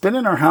gay. He's been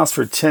in our house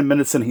for 10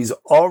 minutes and he's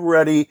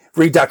already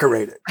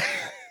redecorated.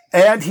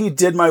 And he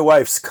did my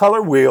wife's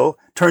color wheel.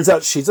 Turns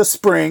out she's a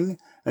spring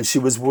and she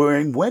was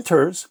wearing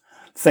winters.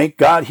 Thank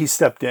God he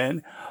stepped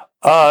in.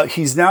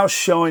 He's now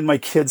showing my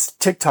kids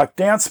TikTok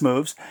dance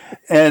moves,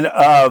 and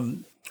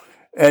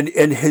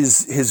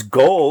his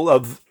goal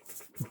of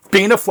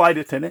being a flight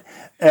attendant,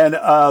 and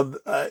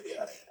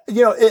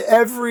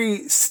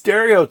every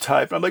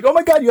stereotype. I'm like, oh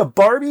my God, you have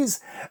Barbies,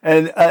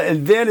 and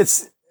then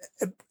it's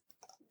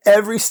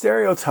every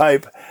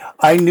stereotype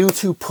I knew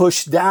to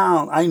push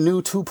down.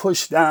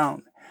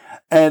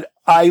 And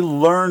I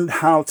learned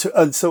how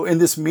to. And so in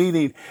this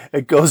meeting,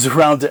 it goes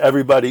around to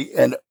everybody,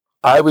 and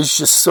I was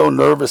just so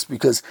nervous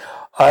because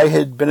I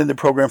had been in the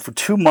program for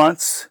 2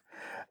 months,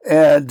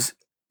 and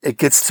it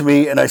gets to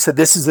me, and I said,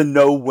 this is a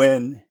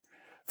no-win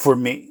for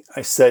me.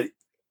 I said,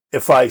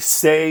 if I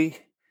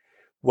say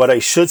what I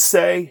should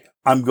say,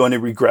 I'm going to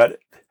regret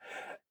it.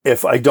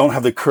 If I don't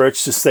have the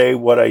courage to say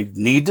what I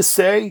need to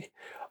say,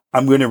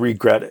 I'm going to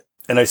regret it.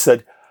 And I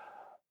said,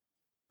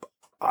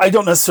 I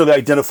don't necessarily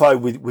identify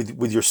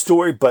with your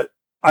story, but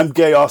I'm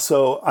gay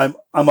also. I'm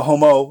a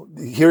homo.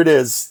 Here it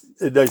is.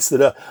 And I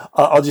said,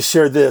 I'll just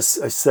share this.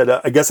 I said,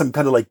 I guess I'm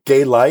kind of like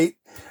gay light.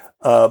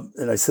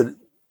 And I said,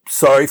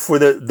 sorry for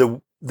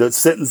the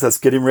sentence that's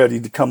getting ready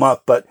to come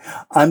up, but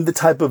I'm the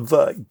type of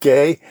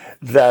gay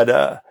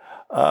that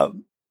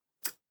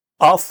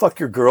I'll fuck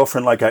your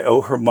girlfriend like I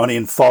owe her money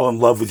and fall in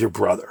love with your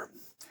brother.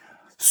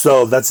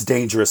 So that's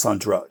dangerous on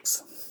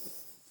drugs.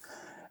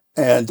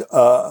 And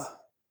I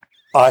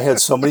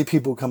had so many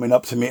people coming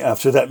up to me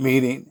after that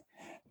meeting,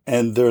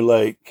 and they're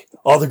like,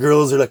 all the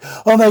girls are like,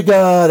 oh my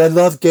God, I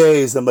love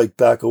gays. I'm like,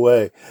 back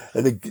away.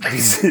 And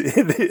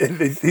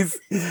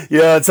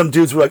and some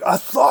dudes were like, I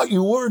thought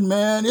you were,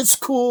 man. It's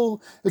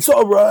cool. It's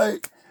all right.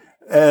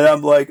 And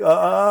I'm like,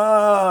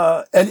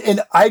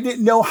 and I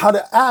didn't know how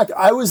to act.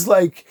 I was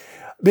like,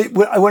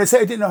 when I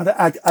say I didn't know how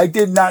to act, I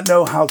did not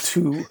know how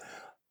to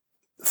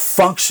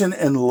function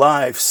in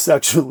life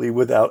sexually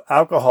without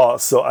alcohol.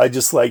 So I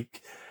just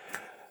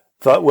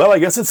thought, well, I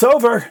guess it's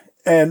over.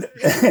 And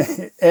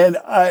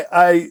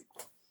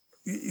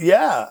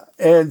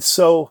And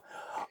so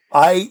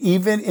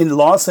even in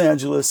Los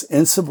Angeles,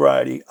 in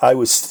sobriety, I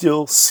was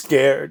still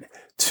scared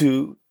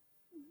to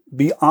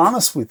be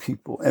honest with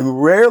people.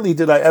 And rarely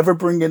did I ever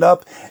bring it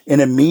up in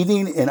a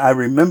meeting. And I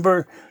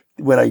remember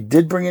when I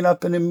did bring it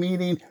up in a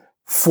meeting,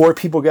 4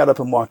 people got up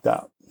and walked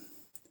out.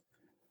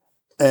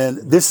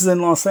 And this is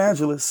in Los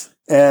Angeles.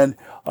 And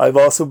I've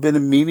also been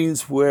in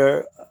meetings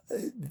where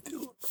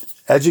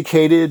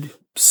educated,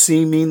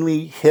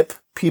 seemingly hip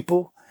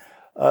people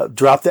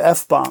drop the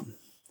F-bomb.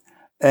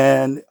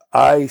 And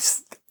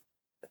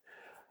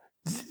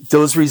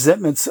those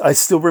resentments, I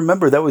still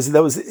remember. That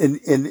was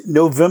in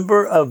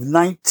November of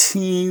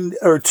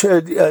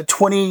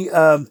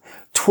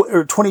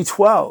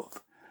 2012.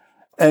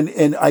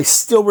 And I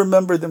still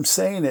remember them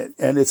saying it.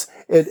 And it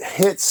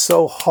hits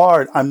so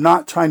hard. I'm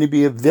not trying to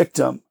be a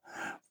victim,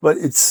 but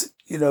it's,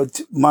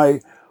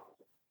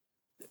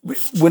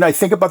 when I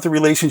think about the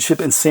relationship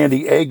in San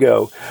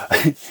Diego,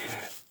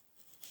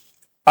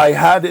 I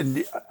had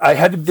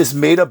this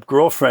made up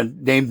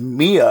girlfriend named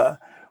Mia,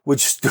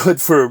 which stood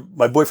for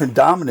my boyfriend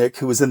Dominic,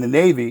 who was in the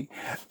Navy.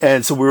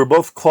 And so we were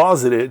both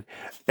closeted.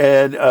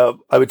 And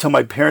I would tell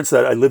my parents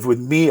that I lived with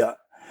Mia.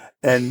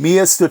 And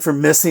Mia stood for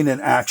missing in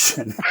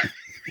action.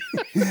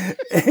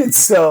 And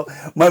so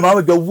my mom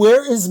would go,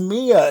 "Where is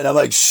Mia?" And I'm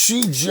like,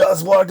 "She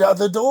just walked out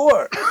the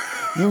door.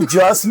 You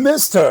just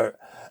missed her."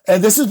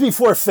 And this is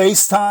before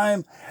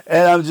FaceTime.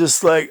 And I'm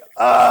just like,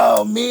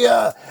 "Oh,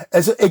 Mia."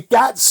 And so it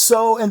got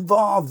so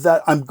involved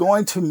that I'm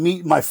going to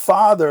meet my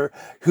father,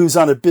 who's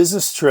on a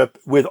business trip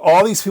with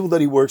all these people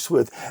that he works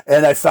with.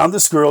 And I found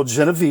this girl,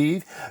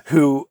 Genevieve,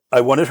 who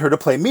I wanted her to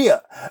play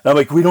Mia. And I'm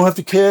like, "We don't have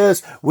to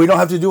kiss. We don't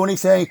have to do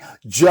anything.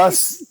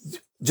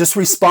 Just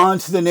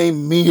respond to the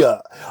name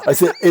Mia." I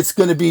said, it's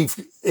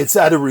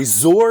at a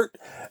resort.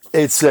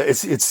 It's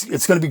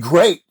going to be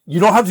great. You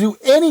don't have to do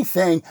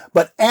anything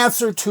but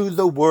answer to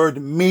the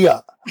word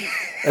Mia.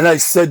 And I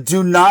said,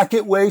 do not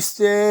get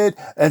wasted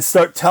and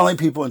start telling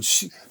people. And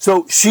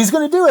so she's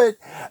going to do it.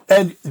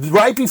 And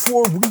right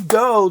before we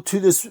go to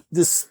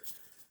this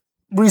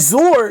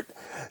resort,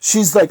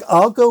 she's like,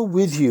 "I'll go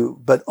with you,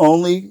 but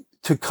only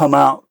to come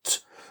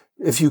out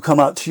if you come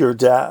out to your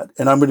dad,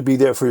 and I'm going to be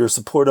there for your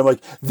support." I'm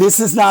like, "This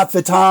is not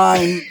the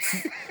time."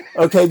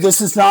 Okay,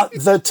 this is not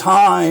the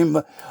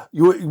time.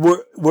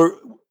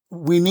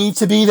 We need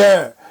to be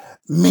there,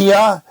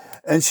 Mia.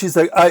 And she's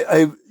like,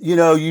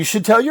 you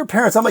should tell your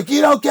parents. I'm like,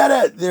 "You don't get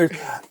it."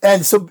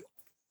 And so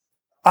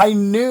I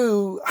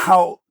knew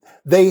how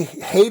they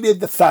hated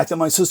the fact that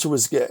my sister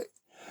was gay.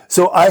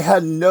 So I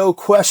had no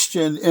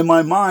question in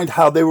my mind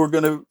how they were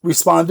going to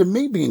respond to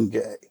me being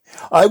gay.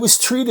 I was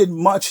treated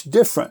much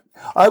different.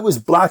 I was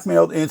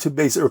blackmailed into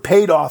or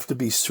paid off to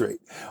be straight.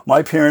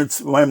 My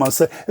mom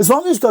said, "As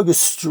long as Doug is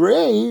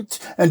straight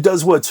and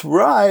does what's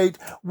right,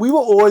 we will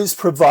always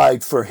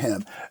provide for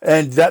him."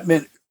 And that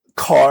meant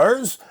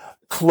cars,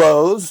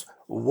 clothes,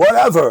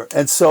 whatever.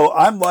 And so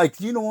I'm like,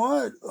 you know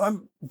what?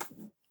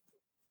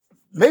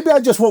 Maybe I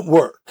just won't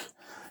work,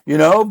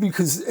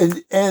 because,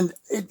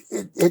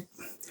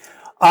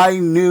 I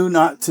knew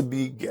not to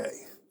be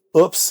gay.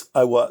 Oops,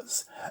 I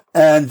was.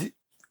 And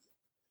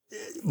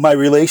my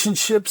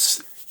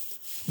relationships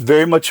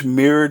very much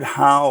mirrored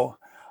how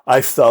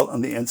I felt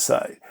on the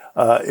inside.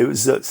 It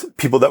was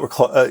people that were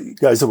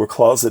guys that were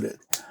closeted.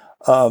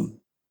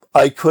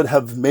 I could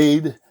have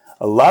made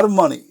a lot of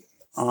money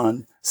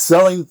on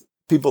selling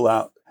people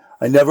out.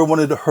 I never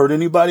wanted to hurt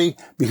anybody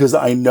because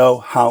I know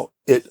how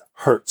it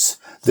hurts.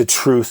 The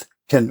truth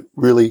can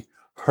really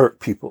hurt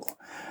people.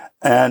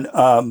 And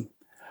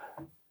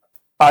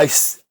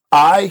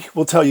I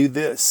will tell you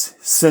this,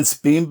 since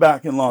being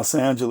back in Los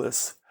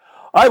Angeles,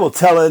 I will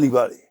tell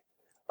anybody,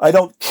 I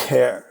don't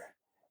care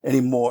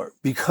anymore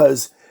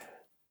because,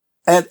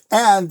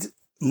 and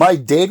my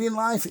dating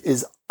life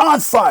is on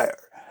fire.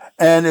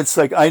 And it's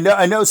like, I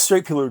know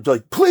straight people are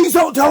like, "Please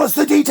don't tell us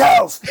the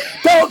details.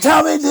 Don't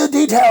tell me the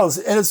details."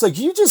 And it's like,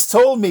 you just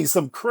told me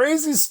some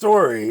crazy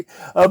story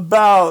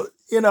about,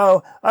 in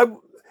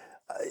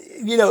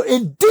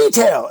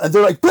detail. And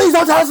they're like, "Please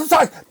don't tell us the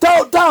story.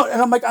 Don't. And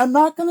I'm like, "I'm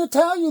not going to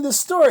tell you this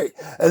story."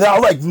 And then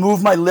I'll like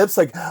move my lips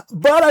like,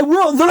 "But I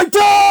will." And they're like,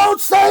 "Don't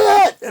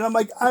say it." And I'm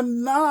like,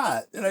 "I'm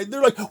not." And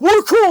they're like,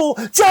 "We're cool.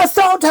 Just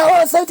don't tell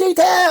us the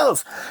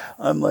details."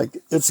 I'm like,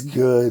 "It's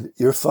good.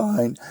 You're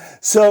fine."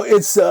 So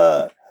it's,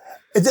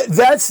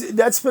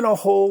 that's been a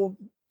whole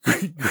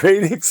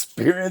great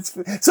experience.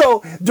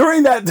 So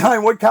during that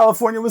time, what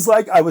California was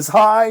like, I was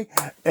high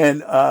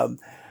and,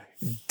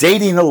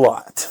 dating a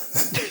lot.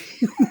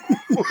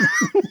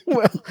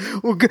 well,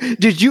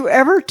 did you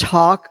ever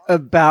talk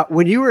about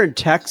when you were in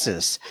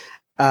Texas?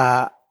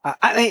 I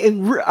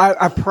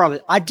promise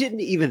I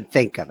didn't even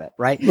think of it.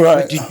 Right?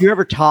 Right. Did you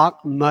ever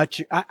talk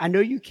much? I know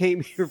you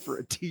came here for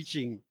a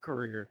teaching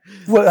career.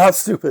 Well, how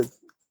stupid!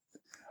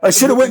 I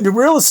should have went into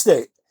real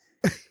estate.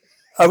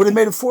 I would have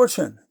made a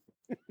fortune.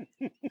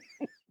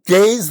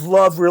 Gays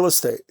love real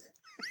estate.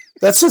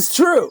 That's just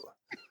true.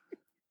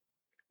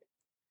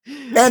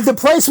 And the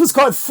place was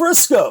called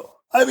Frisco.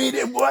 I mean,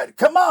 what?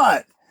 Come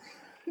on.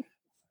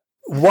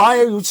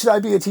 Why should I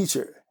be a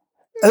teacher?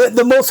 And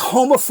the most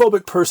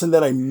homophobic person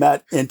that I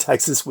met in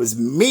Texas was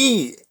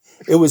me.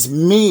 It was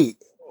me.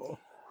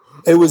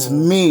 It was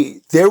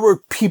me. There were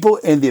people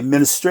in the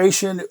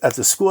administration at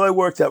the school I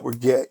worked that were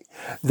gay.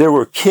 There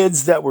were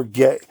kids that were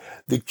gay.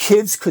 The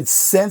kids could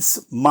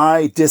sense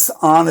my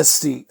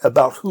dishonesty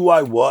about who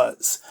I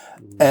was,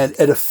 and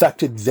it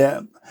affected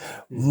them.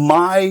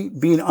 My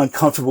being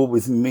uncomfortable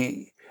with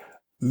me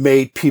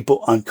made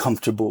people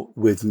uncomfortable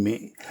with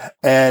me.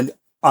 And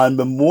on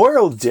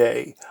Memorial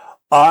Day,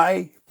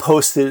 I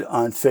posted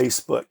on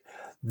Facebook,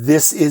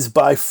 "This is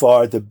by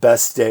far the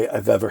best day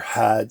I've ever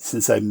had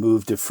since I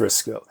moved to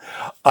Frisco."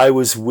 I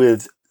was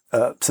with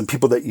some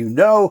people that you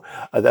know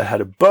that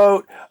had a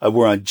boat.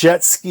 We're on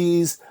jet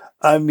skis.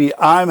 I mean,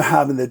 I'm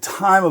having the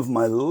time of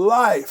my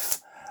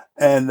life.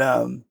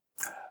 And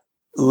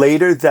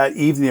later that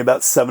evening,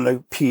 about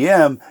 7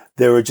 p.m.,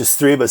 there were just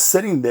three of us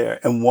sitting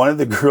there. And one of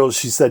the girls,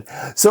 she said,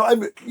 "So,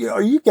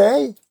 are you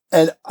gay?"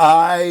 And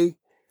I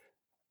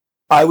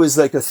was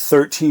like a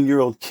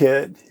 13-year-old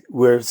kid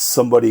where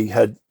somebody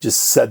had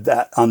just said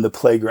that on the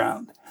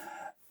playground.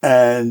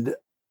 And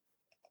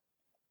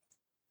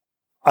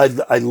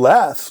I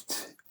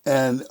left,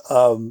 and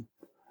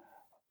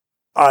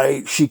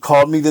she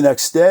called me the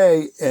next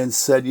day and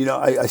said,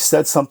 I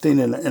said something,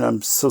 and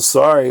I'm so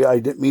sorry. I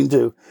didn't mean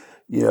to,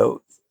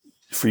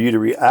 for you to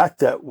react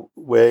that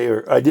way,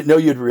 or I didn't know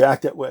you'd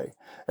react that way.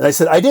 And I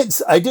said, I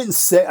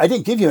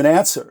didn't give you an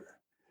answer.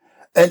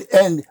 And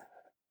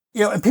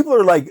people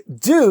are like,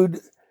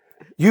 "Dude,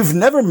 you've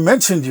never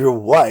mentioned your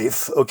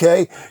wife,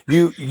 okay?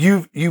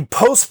 You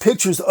post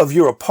pictures of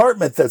your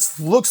apartment that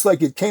looks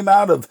like it came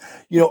out of,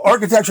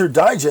 Architecture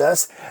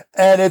Digest,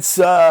 and it's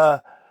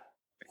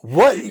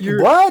what?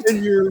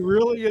 And you're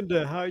really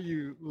into how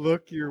you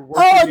look. You're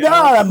working. Oh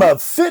God, I'm a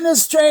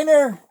fitness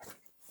trainer.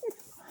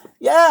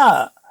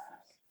 Yeah,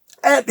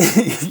 and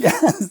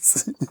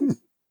yes,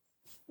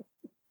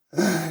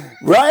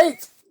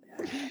 right,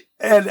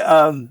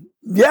 and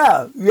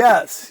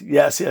yes,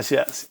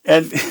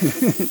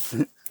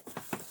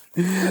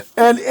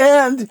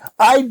 and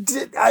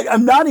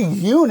I'm not a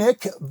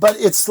eunuch, but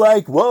it's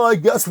like, well, I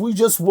guess we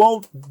just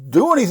won't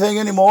do anything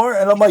anymore.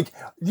 And I'm like,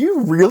 "Do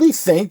you really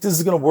think this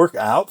is going to work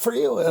out for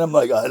you?" And I'm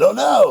like, "I don't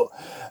know."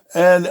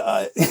 And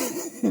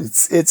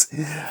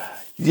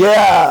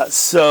yeah.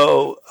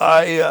 So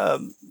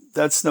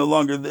that's no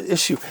longer the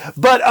issue.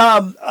 But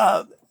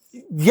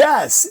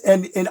yes,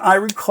 and I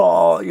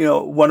recall,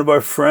 one of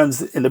our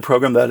friends in the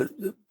program that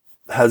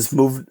has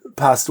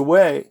passed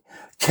away,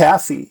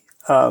 Kathy.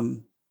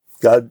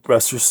 God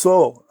rest her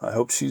soul. I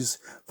hope she's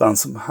found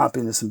some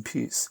happiness and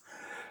peace.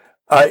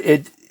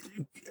 I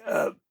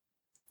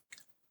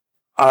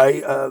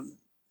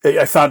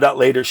found out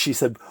later. She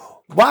said,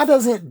 why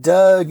didn't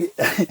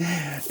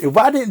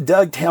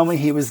Doug tell me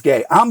he was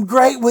gay? I'm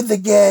great with the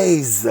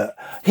gays.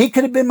 He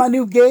could have been my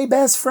new gay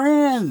best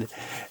friend."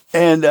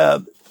 And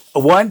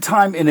one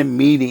time in a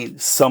meeting,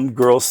 some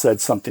girl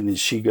said something, and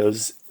she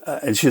goes,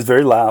 and she was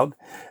very loud.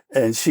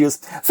 And she goes,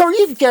 "So are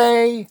you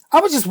gay? I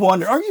was just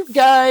wondering, are you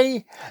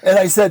gay?" And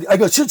I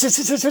go, "Shh.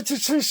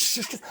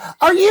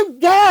 Are you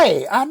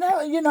gay? I know,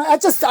 I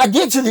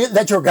get you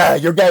that you're gay.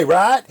 You're gay,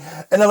 right?"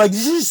 And I'm like,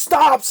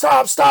 "Stop.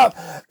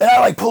 And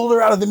I pulled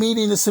her out of the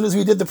meeting as soon as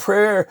we did the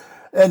prayer.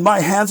 And my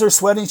hands are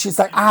sweating. She's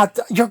like,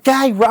 "You're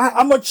gay, right?"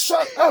 I'm like,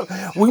 "Shut up."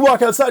 We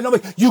walk outside, and I'm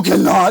like, "You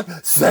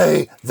cannot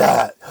say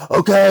that,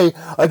 okay?"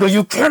 I go,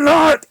 "You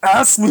cannot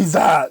ask me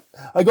that."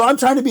 I go, "I'm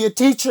trying to be a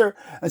teacher."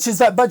 And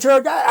she's like, "But you're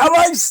a guy." I'm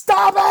like,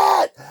 "Stop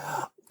it."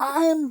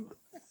 And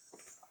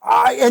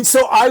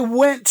so I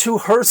went to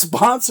her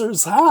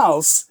sponsor's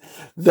house,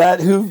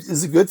 who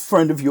is a good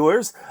friend of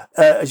yours.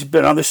 She's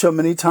been on the show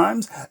many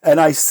times. And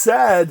I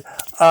said,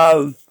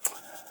 "Look,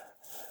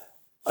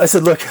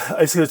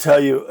 I was going to tell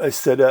you." I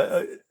said,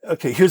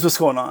 "Okay, here's what's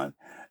going on."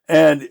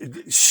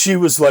 And she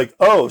was like,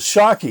 "Oh,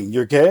 shocking.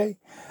 You're gay?"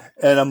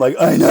 And I'm like,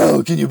 "I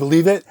know. Can you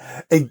believe it?"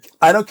 And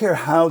I don't care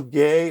how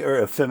gay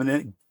or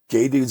effeminate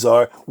gay dudes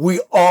are.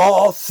 We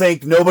all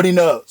think nobody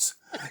knows,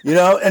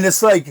 And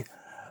it's like,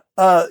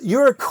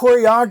 you're a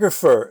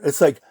choreographer.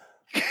 It's like,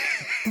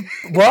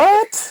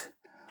 what?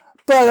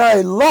 But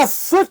I love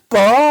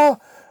football.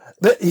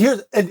 But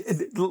here's and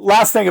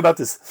last thing about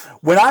this.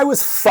 When I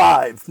was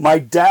 5, my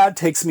dad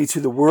takes me to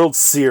the World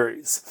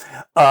Series.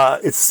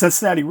 It's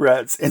Cincinnati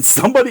Reds. And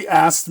somebody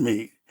asked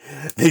me,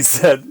 they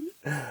said,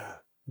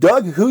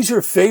 "Doug, who's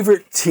your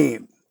favorite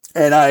team?"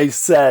 And I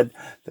said,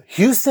 "The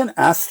Houston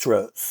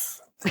Astros."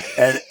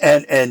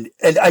 And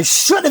I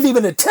shouldn't have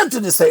even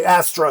attempted to say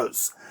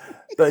Astros.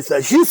 But I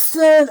said,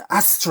 "Houston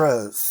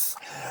Astros."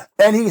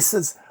 And he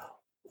says,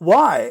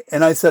 "Why?"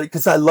 And I said,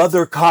 "Because I love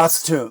their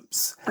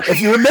costumes."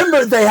 If you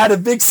remember, they had a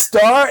big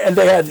star and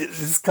they had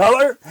this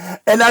color.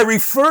 And I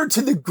referred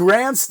to the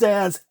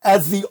grandstands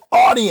as the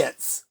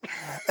audience.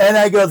 And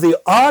I go, "The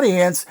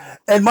audience?"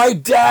 And my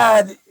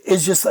dad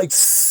is just like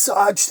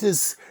such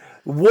this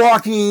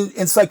walking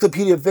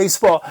encyclopedia of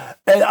baseball.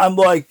 And I'm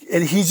like,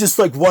 and he just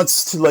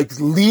wants to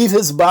leave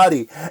his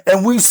body.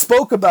 And we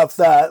spoke about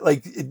that,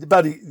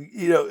 about,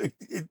 a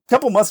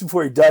couple months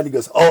before he died. He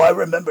goes, "Oh, I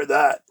remember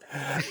that."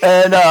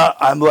 And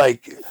I'm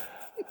like,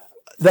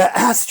 "The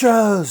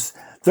Astros,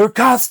 they're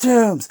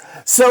costumes.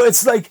 So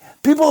it's like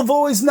people have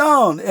always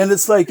known, and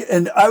it's like,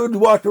 and I would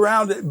walk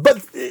around,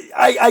 but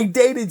I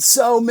dated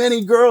so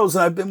many girls,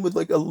 and I've been with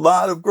like a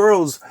lot of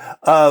girls,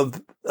 and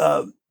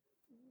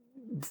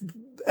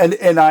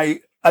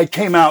I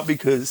came out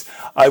because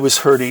I was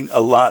hurting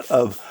a lot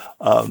of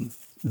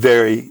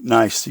very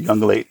nice young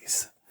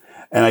ladies,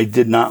 and I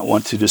did not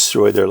want to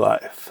destroy their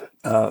life.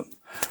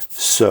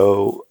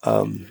 So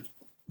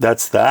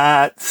that's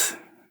that.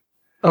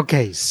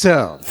 Okay,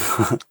 so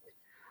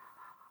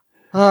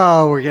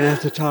oh, we're gonna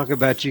have to talk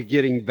about you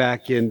getting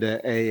back into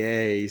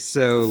AA.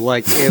 So,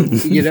 like,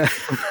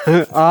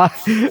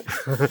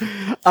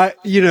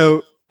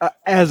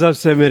 as I've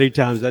said many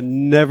times, I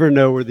never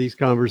know where these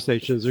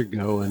conversations are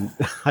going.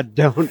 I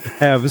don't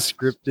have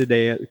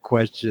scripted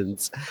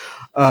questions.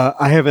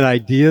 I have an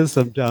idea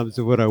sometimes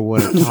of what I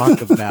want to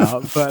talk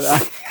about, but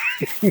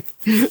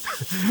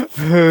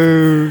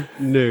who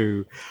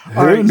knew?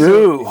 Who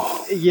knew?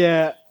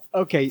 Yeah.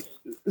 Okay.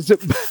 So,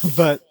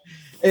 but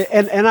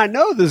and I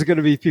know there's going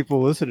to be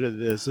people listening to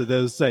this, and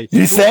they'll say,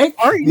 "You think?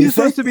 Aren't you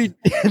supposed to be?"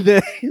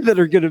 that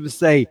are going to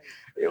say,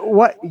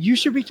 "What you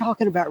should be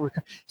talking about?"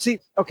 See,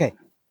 okay.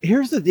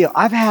 Here's the deal.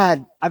 I've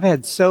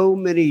had so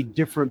many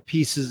different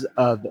pieces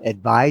of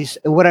advice,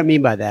 and what I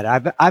mean by that,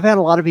 I've had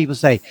a lot of people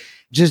say,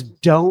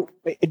 "Just don't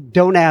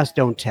ask,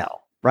 don't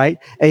tell." Right?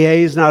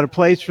 AA is not a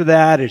place for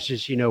that. It's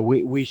just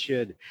we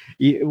should.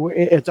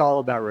 It's all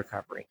about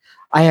recovery.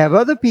 I have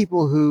other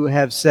people who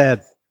have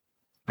said,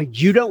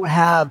 you don't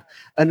have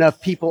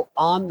enough people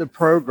on the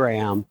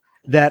program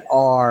that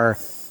are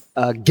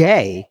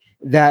gay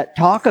that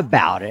talk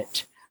about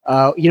it.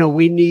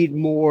 We need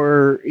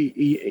more.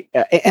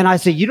 And I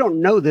say, you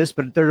don't know this,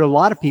 but there are a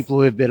lot of people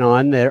who have been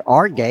on that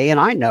are gay, and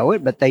I know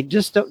it, but they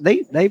just don't,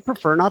 they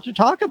prefer not to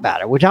talk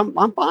about it, which I'm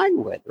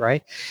fine with,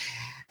 right?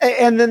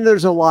 And then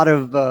there's a lot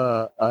of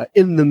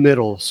in the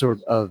middle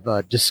sort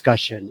of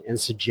discussion and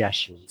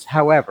suggestions.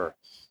 However,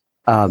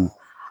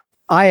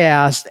 I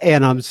asked,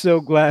 and I'm so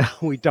glad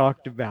we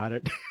talked about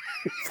it.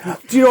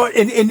 Do you know?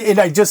 And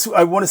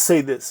I want to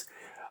say this.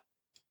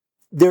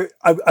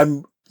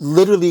 I'm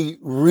literally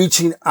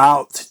reaching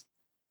out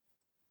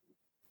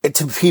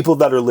to people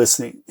that are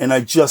listening, and I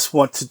just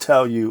want to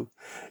tell you,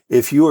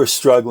 if you are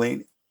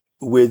struggling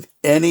with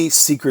any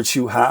secrets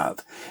you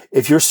have,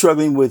 if you're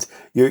struggling with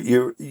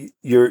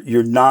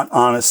you're not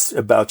honest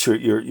about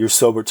your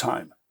sober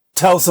time,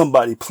 tell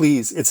somebody,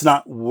 please. It's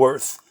not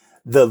worth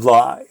the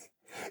lie.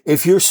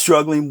 If you're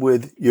struggling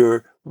with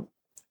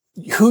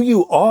who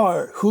you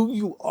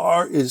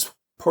are is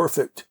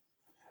perfect.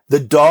 The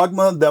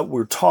dogma that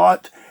we're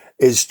taught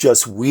is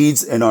just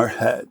weeds in our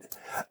head.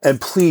 And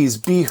please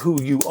be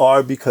who you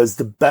are, because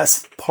the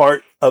best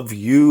part of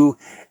you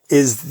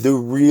is the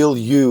real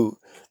you.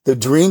 The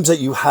dreams that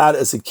you had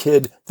as a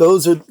kid,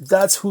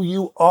 that's who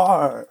you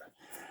are.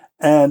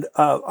 And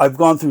I've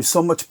gone through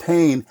so much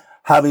pain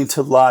having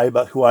to lie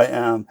about who I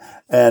am.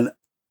 And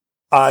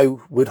I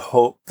would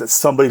hope that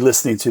somebody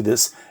listening to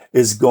this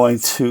is going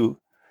to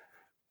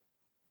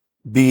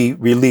be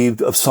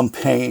relieved of some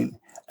pain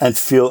and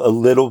feel a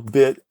little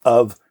bit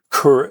of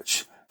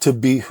courage to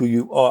be who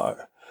you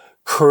are.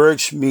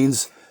 Courage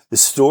means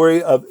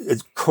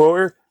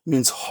core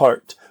means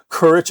heart.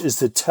 Courage is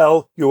to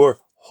tell your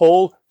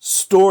whole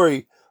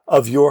story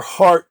of your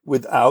heart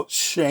without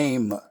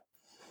shame.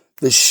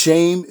 The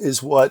shame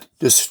is what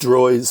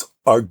destroys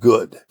our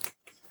good.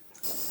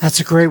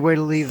 That's a great way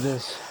to leave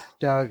this,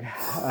 Doug.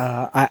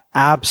 I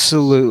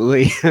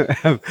absolutely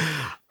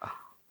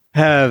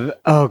have,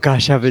 oh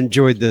gosh, I've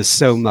enjoyed this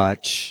so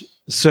much.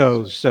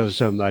 So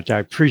much. I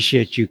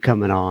appreciate you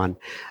coming on.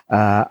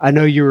 I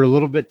know you were a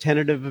little bit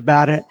tentative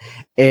about it,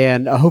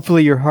 and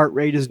hopefully your heart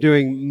rate is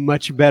doing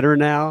much better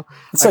now.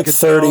 It's like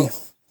 30.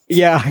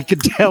 Yeah, I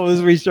could tell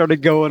as we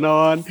started going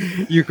on,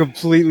 you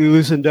completely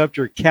loosened up.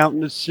 Your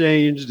countenance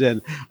changed,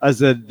 and I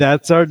said,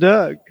 "That's our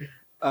Doug."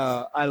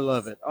 I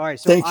love it. All right,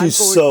 so thank you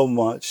so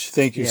much.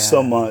 Thank you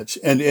so much,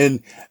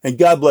 and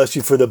God bless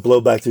you for the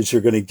blowback that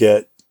you're going to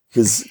get,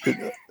 because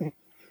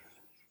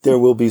there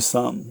will be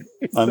some,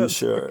 I'm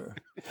sure.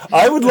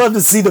 I would love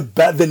to see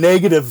the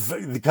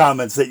negative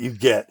comments that you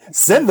get.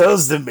 Send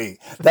those to me.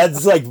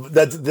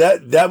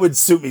 That would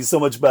suit me so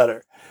much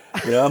better.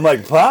 I'm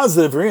like,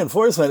 positive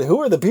reinforcement.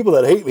 Who are the people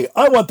that hate me?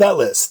 I want that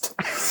list.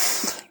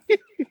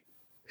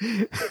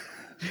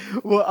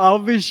 Well, I'll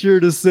be sure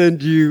to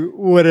send you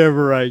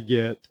whatever I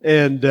get.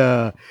 And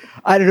I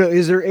don't know,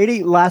 is there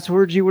any last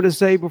words you want to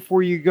say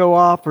before you go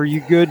off? Are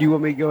you good? You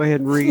want me to go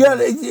ahead and read?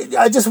 Yeah,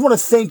 I just want to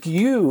thank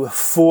you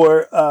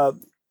for,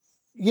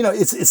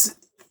 it's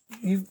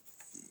you.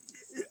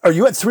 Are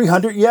you at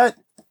 300 yet?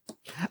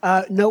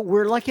 No,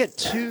 we're like at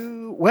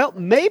 2. Well,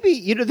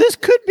 maybe, this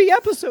could be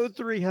episode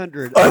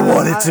 300. I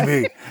want it to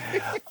be.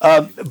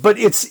 But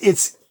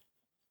it's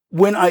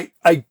when I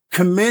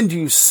commend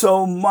you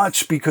so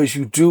much, because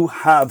you do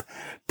have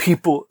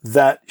people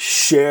that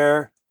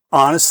share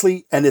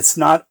honestly, and it's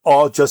not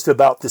all just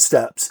about the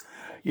steps.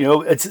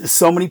 It's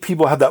so many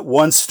people have that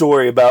one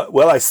story about,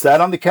 well, I sat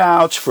on the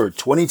couch for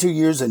 22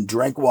 years and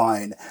drank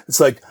wine. It's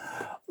like,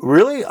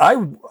 Really,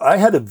 I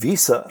had a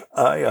visa.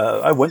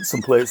 I went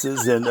some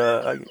places and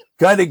I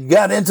kind of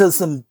got into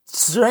some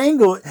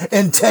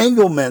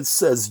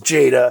entanglements, as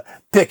Jada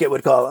Pickett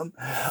would call them.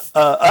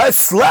 I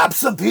slapped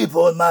some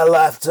people in my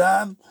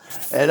lifetime,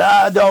 and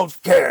I don't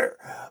care.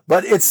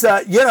 But it's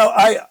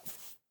I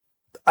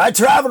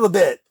traveled a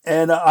bit,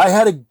 and I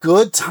had a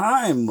good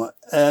time.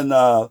 And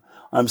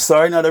I'm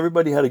sorry, not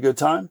everybody had a good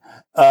time,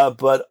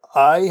 but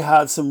I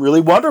had some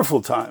really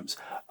wonderful times.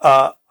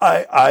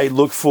 I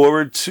look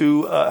forward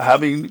to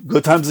having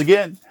good times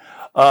again.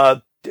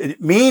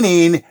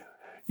 Meaning,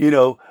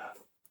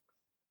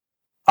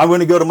 I'm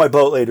going to go to my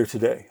boat later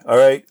today. All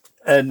right.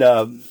 And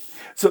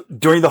so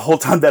during the whole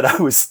time that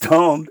I was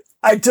stoned,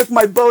 I took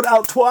my boat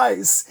out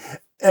twice.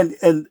 And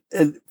in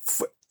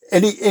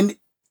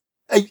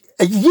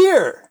a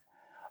year,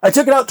 I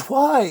took it out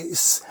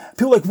twice.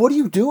 People are like, what are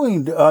you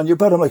doing on your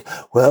boat? I'm like,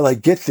 well, I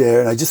get there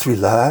and I just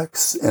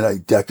relax and I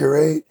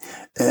decorate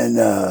and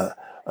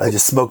I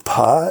just smoke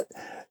pot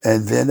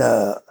and then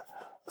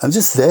I'm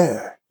just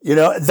there.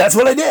 That's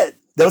what I did.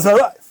 That was my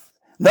life.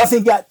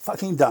 Nothing got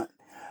fucking done.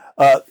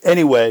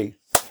 Anyway,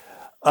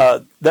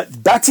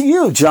 back to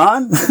you,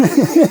 John.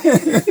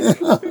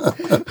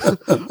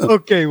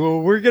 Okay,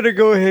 well, we're going to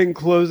go ahead and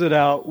close it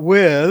out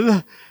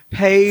with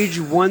page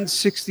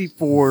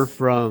 164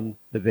 from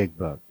the Big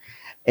Book.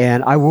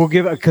 And I will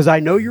give, because I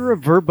know you're a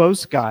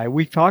verbose guy.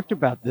 We've talked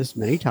about this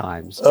many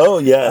times. Oh,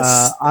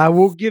 yes. I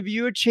will give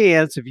you a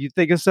chance if you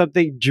think of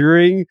something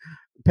during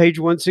page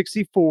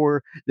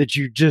 164 that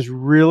you just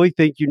really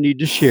think you need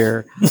to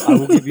share. I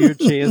will give you a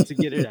chance to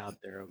get it out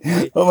there.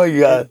 Okay? Oh, my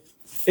God.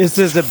 It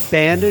says,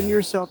 abandon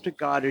yourself to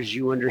God as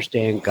you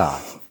understand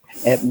God.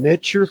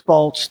 Admit your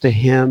faults to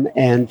Him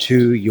and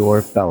to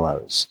your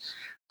fellows.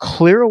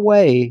 Clear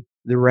away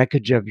the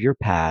wreckage of your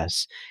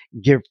past.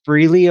 Give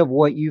freely of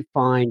what you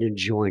find and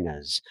join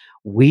us.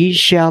 We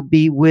shall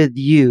be with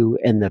you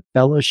in the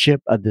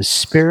fellowship of the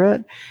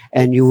Spirit,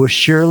 and you will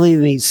surely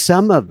meet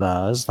some of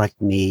us, like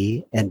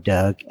me and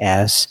Doug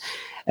S.,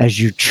 as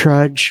you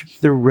trudge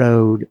the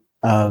road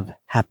of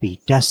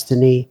happy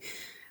destiny.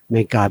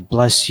 May God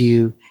bless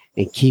you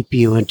and keep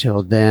you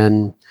until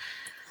then.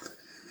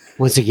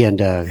 Once again,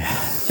 Doug,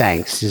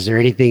 thanks. Is there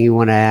anything you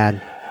want to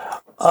add?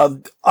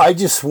 I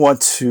just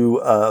want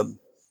to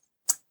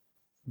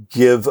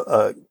give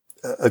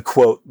a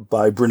quote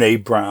by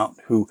Brene Brown,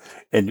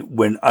 and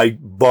when I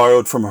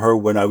borrowed from her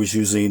when I was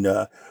using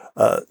the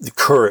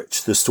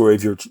courage, the story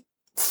of your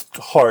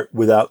heart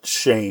without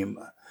shame,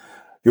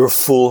 your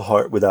full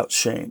heart without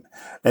shame.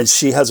 And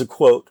she has a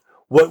quote: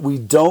 "What we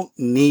don't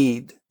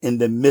need in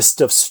the midst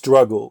of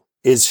struggle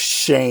is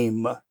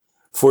shame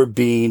for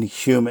being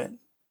human."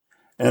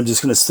 And I'm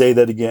just going to say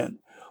that again.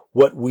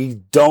 What we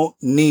don't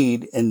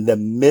need in the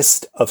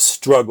midst of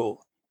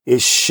struggle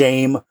is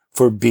shame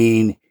for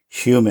being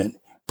human.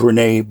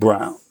 Brene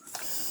Brown.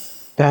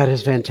 That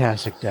is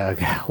fantastic,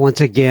 Doug. Once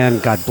again,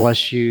 God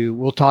bless you.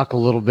 We'll talk a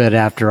little bit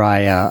after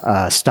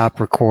I stop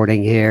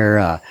recording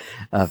here,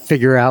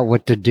 figure out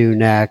what to do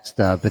next.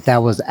 But that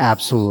was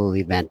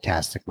absolutely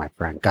fantastic, my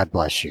friend. God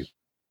bless you.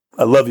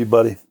 I love you,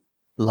 buddy.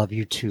 Love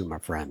you too, my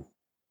friend.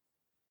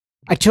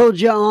 I told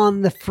you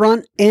on the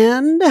front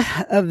end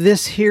of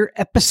this here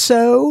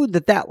episode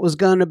that was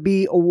going to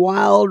be a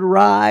wild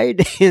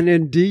ride, and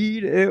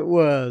indeed it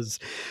was.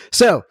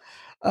 So,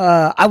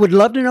 I would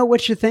love to know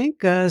what you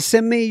think.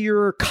 Send me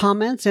your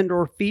comments and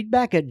or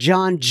feedback at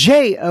John,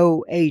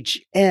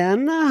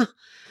 JOHN,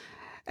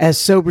 at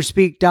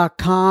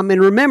soberspeak.com.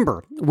 And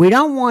remember, we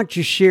don't want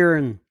you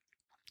sharing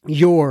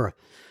your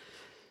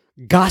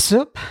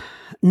gossip,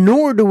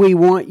 nor do we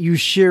want you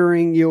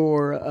sharing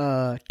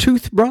your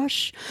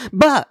toothbrush,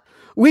 but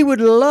we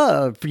would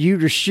love for you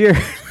to share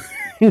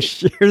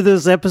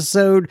this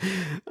episode.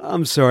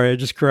 I'm sorry, I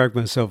just crack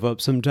myself up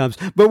sometimes,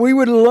 but we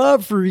would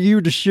love for you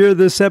to share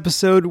this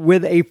episode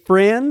with a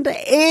friend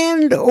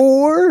and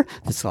or,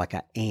 it's like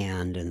a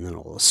and then a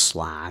little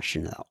slash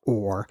and a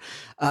or,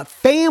 a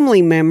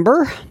family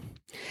member.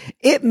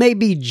 It may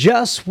be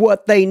just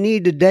what they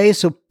need today,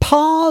 so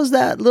pause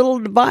that little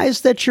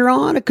device that you're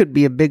on. It could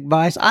be a big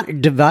device. I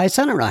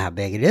don't know how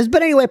big it is,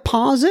 but anyway,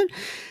 pause it.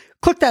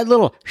 Click that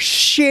little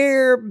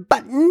share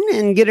button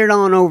and get it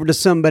on over to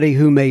somebody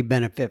who may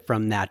benefit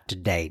from that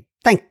today.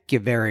 Thank you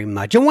very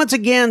much. And once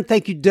again,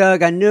 thank you,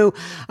 Doug. I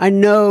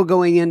know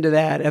going into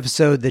that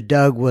episode that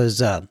Doug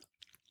was a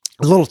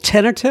little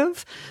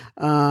tentative,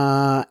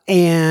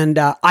 and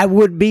I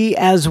would be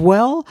as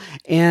well.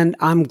 And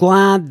I'm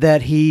glad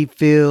that he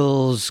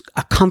feels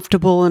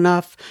comfortable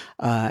enough,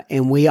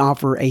 and we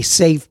offer a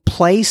safe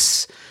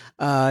place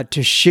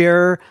to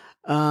share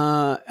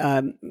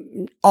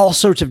all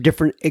sorts of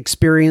different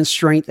experience,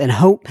 strength, and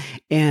hope.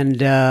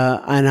 And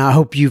I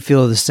hope you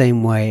feel the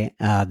same way,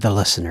 the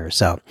listener.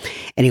 So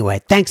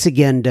anyway, thanks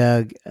again,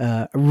 Doug.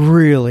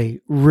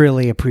 Really,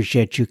 really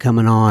appreciate you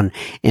coming on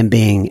and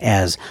being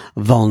as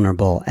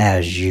vulnerable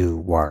as you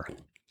were.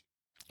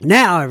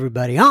 Now,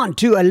 everybody, on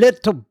to a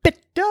little bit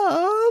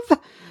of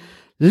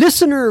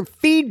listener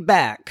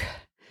feedback.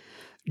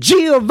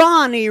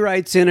 Giovanni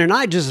writes in, and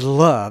I just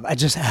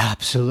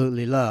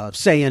absolutely love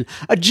saying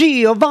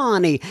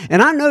Giovanni.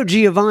 And I know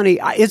Giovanni,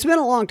 it's been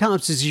a long time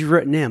since he's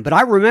written in, but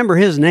I remember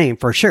his name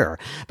for sure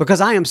because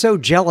I am so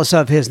jealous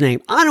of his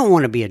name. I don't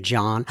want to be a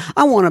John.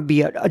 I want to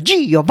be a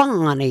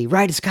Giovanni,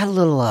 right? It's got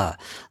a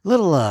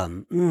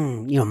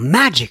little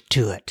magic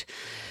to it.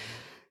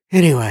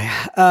 Anyway,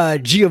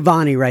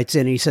 Giovanni writes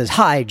in and he says,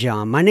 "Hi,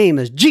 John. My name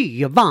is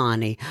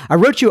Giovanni. I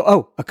wrote you,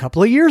 a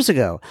couple of years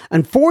ago.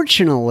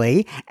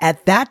 Unfortunately,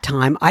 at that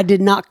time, I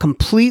did not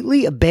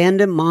completely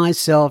abandon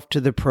myself to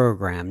the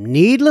program.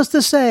 Needless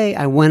to say,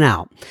 I went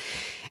out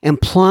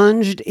and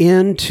plunged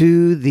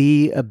into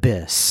the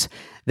abyss.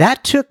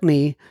 That took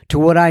me to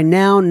what I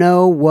now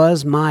know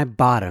was my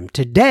bottom.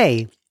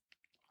 Today,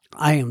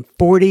 I am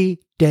 40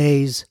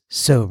 days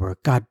sober.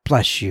 God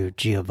bless you,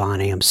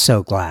 Giovanni. I'm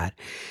so glad."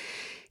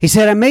 He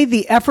said, "I made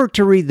the effort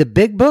to read the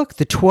big book,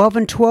 the 12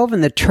 and 12,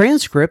 and the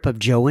transcript of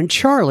Joe and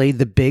Charlie.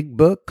 The big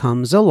book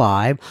comes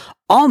alive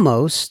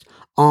almost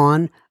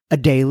on a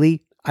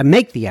daily. I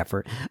make the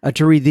effort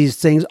to read these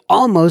things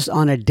almost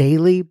on a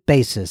daily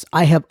basis.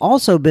 I have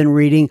also been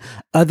reading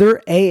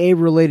other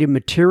AA-related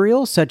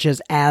material, such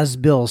as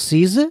Bill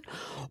Sees It,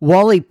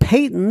 Wally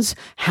Payton's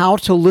How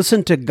to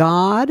Listen to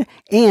God,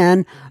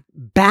 and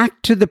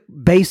Back to the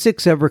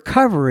Basics of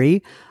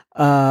Recovery,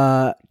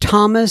 and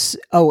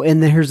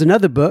then here's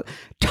another book,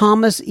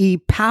 Thomas E.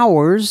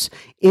 Powers'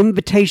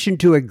 Invitation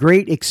to a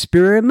Great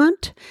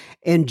Experiment,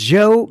 and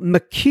Joe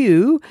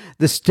McHugh,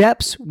 The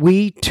Steps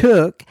We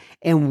Took,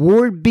 and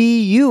Ward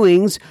B.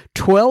 Ewing's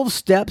 12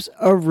 Steps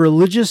of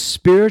Religious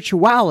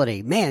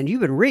Spirituality." Man,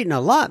 you've been reading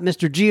a lot,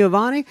 Mr.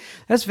 Giovanni.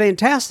 That's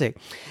fantastic.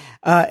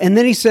 And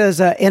then he says,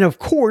 and of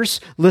course,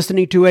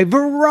 listening to a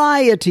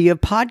variety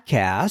of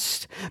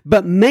podcasts,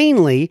 but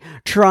mainly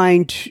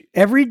trying to,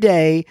 every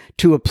day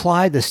to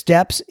apply the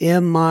steps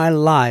in my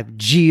life.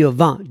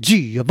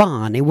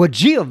 Giovanni. Well,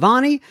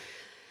 Giovanni,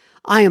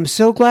 I am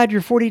so glad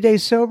you're 40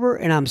 days sober,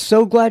 and I'm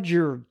so glad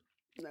you're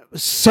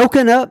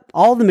soaking up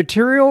all the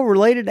material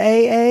related to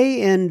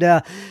AA, and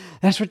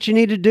that's what you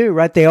need to do,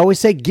 right? They always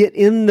say, get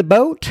in the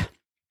boat.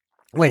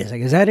 Wait a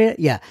second, is that it?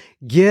 Yeah,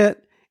 get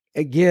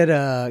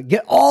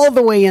all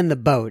the way in the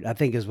boat, I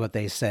think is what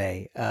they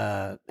say.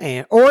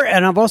 And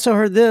I've also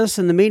heard this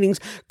in the meetings,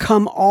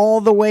 come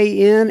all the way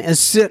in and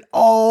sit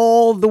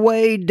all the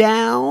way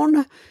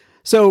down.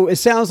 So it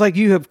sounds like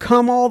you have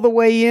come all the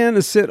way in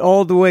and sit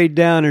all the way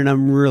down, and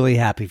I'm really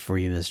happy for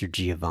you, Mr.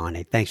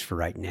 Giovanni. Thanks for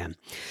writing in.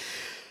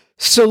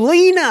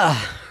 Selena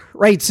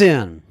writes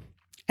in,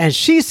 and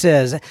she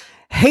says,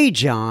 "Hey,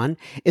 John,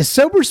 is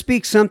Sober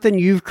Speak something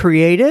you've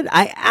created?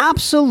 I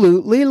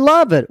absolutely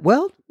love it."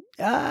 Well,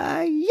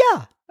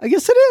 yeah, I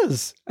guess it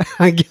is.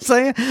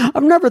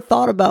 I've never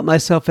thought about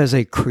myself as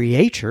a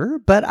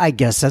creator, but I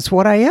guess that's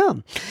what I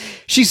am.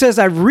 She says,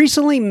 "I've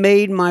recently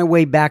made my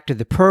way back to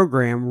the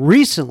program.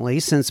 Recently,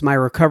 since my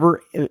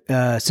recovery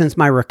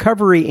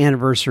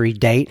anniversary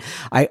date,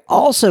 I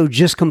also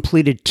just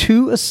completed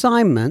 2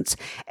 assignments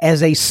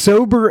as a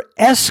sober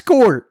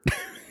escort."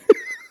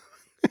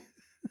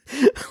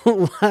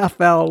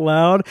 Laugh out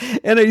loud.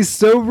 "And a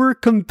sober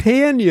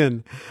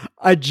companion.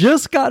 I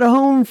just got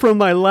home from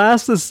my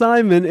last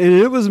assignment, and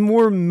it was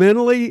more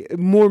mentally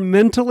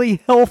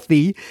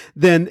healthy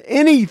than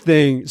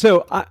anything."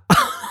 So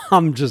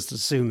I'm just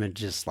assuming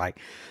just like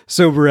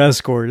sober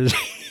escort is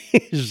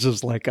it's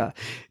just like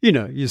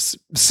you're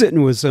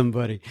sitting with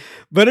somebody.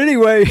 But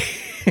anyway,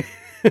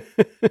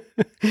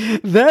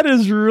 that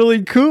is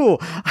really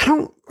cool.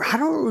 I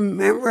don't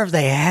remember if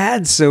they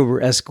had sober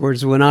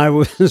escorts when I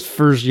was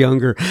first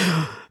younger.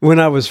 When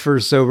I was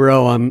first sober,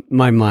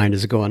 my mind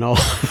is going all.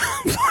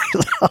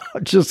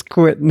 I'll just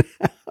quit now.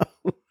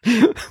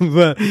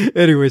 But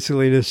anyway,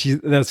 Selena,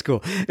 that's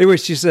cool. Anyway,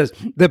 she says,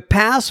 "The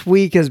past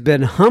week has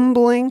been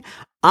humbling,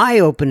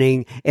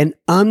 eye-opening, and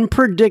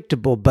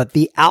unpredictable, but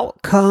the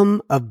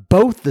outcome of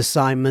both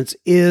assignments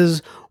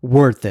is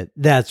worth it."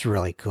 That's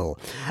really cool.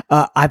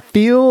 "I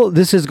feel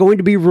this is going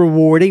to be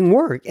rewarding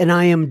work, and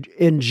I am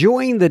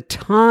enjoying the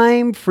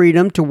time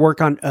freedom to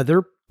work on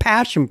other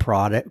passion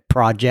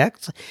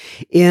projects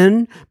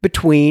in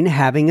between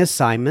having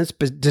assignments,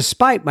 but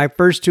despite my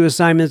first 2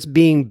 assignments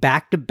being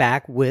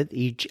back-to-back with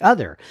each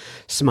other."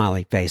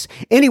 Smiley face.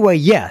 Anyway,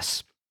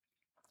 yes.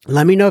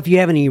 Let me know if you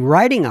have any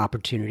writing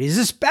opportunities,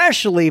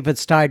 especially if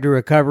it's tied to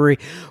recovery.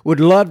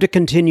 Would love to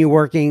continue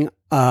working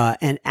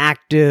an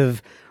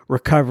active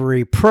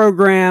recovery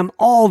program.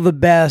 All the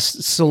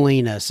best,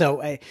 Selena.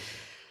 So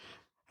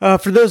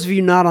for those of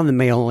you not on the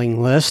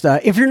mailing list,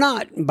 if you're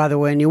not, by the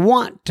way, and you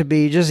want to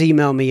be, just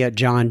email me at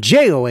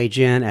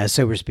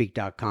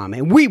john@soberspeak.com,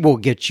 and we will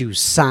get you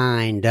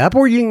signed up.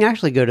 Or you can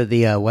actually go to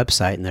the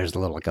website, and there's a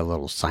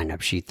little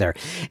sign-up sheet there.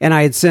 And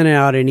I had sent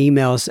out an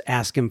email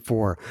asking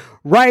for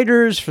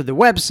writers for the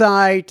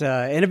website,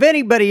 and if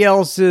anybody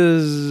else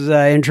is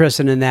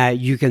interested in that,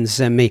 you can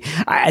send me.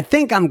 I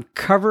think I'm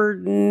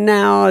covered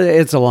now.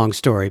 It's a long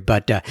story,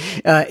 but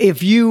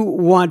if you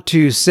want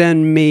to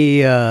send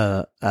me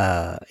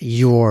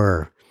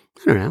your,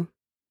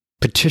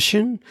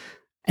 petition,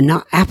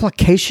 No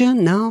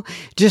application. No,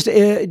 just send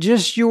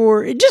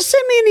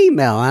me an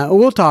email.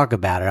 We'll talk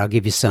about it. I'll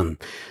give you some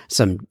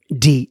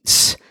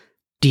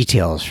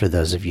details for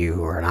those of you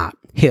who are not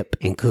hip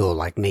and cool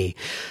like me.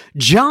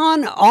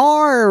 John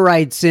R.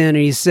 writes in and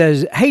he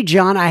says, "Hey,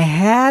 John, I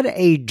had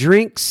a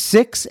drink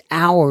 6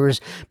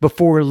 hours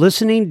before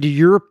listening to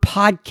your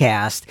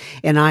podcast,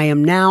 and I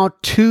am now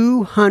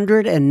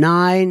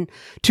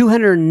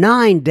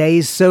 209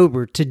 days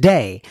sober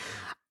today.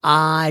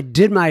 I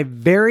did my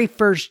very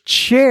first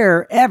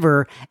share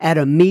ever at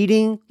a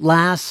meeting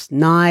last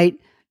night.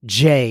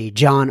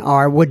 John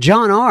R." Well,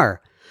 John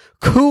R.,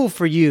 cool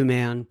for you,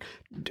 man.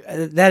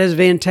 That is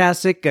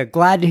fantastic.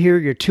 Glad to hear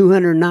you're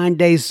 209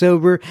 days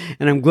sober,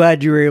 and I'm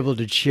glad you were able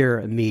to share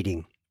a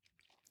meeting.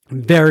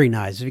 Very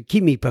nice.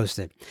 Keep me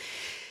posted.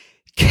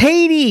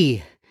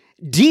 Katie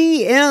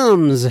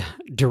DMs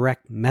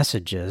direct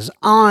messages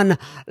on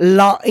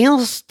la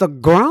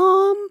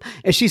Instagram,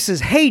 and she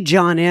says, "Hey,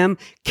 John M.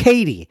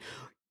 Katie,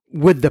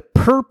 with the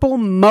purple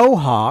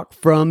mohawk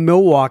from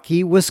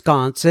Milwaukee,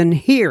 Wisconsin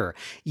here.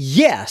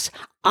 Yes,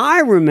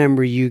 I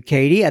remember you,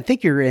 Katie. I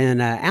think you're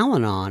in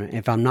Al-Anon,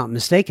 if I'm not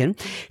mistaken."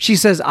 She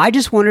says, "I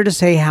just wanted to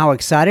say how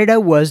excited I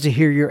was to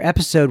hear your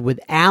episode with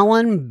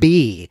Alan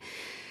B.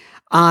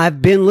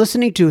 I've been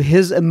listening to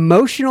his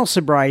emotional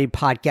sobriety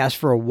podcast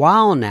for a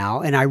while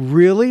now, and I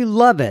really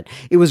love it.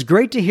 It was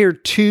great to hear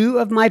two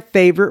of my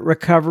favorite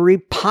recovery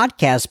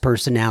podcast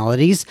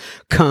personalities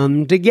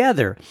come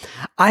together.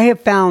 I have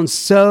found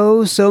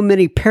so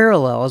many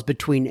parallels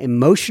between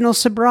emotional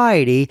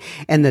sobriety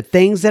and the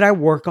things that I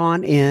work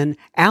on in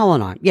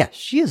Al-Anon." Yes,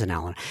 she is an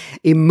Al-Anon.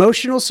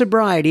 "Emotional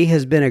sobriety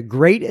has been a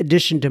great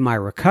addition to my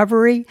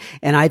recovery,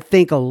 and I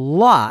think a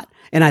lot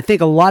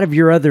of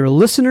your other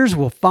listeners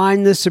will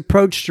find this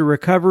approach to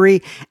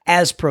recovery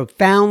as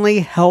profoundly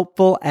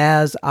helpful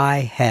as I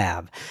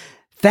have.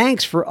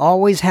 Thanks for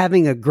always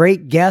having a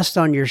great guest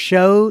on your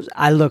shows.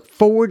 I look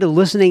forward to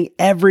listening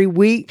every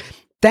week.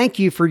 Thank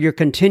you for your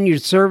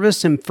continued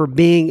service and for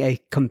being a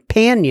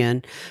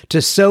companion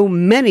to so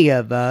many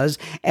of us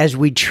as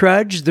we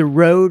trudge the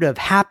road of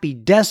happy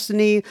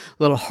destiny."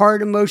 Little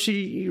heart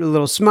emoji,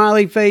 little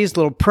smiley face,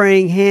 little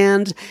praying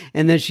hands,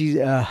 and then she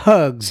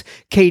hugs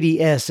Katie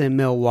S. in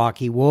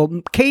Milwaukee.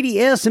 Well, Katie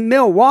S. in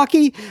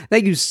Milwaukee,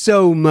 thank you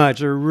so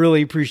much. I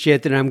really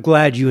appreciate that. I'm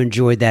glad you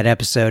enjoyed that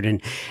episode,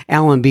 and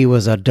Alan B.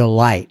 was a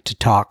delight to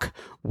talk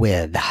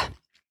with.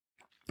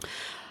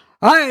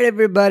 All right,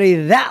 everybody,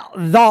 that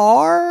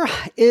there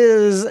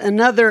is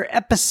another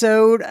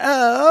episode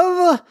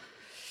of,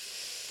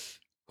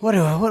 what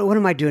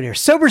am I doing here?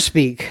 Sober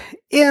Speak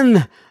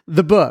in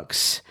the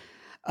books.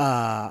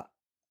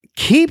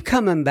 Keep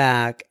coming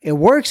back. It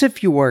works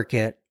if you work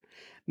it.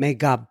 May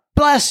God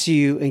bless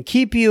you and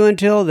keep you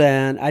until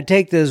then. I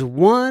take this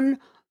one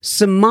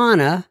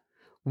semana,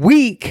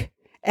 week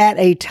at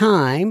a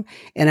time,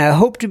 and I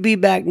hope to be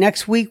back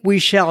next week. We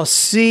shall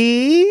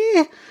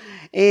see.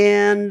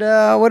 And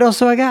what else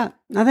do I got?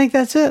 I think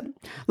that's it.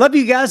 Love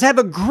you guys. Have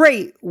a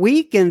great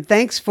week, and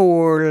thanks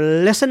for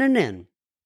listening in.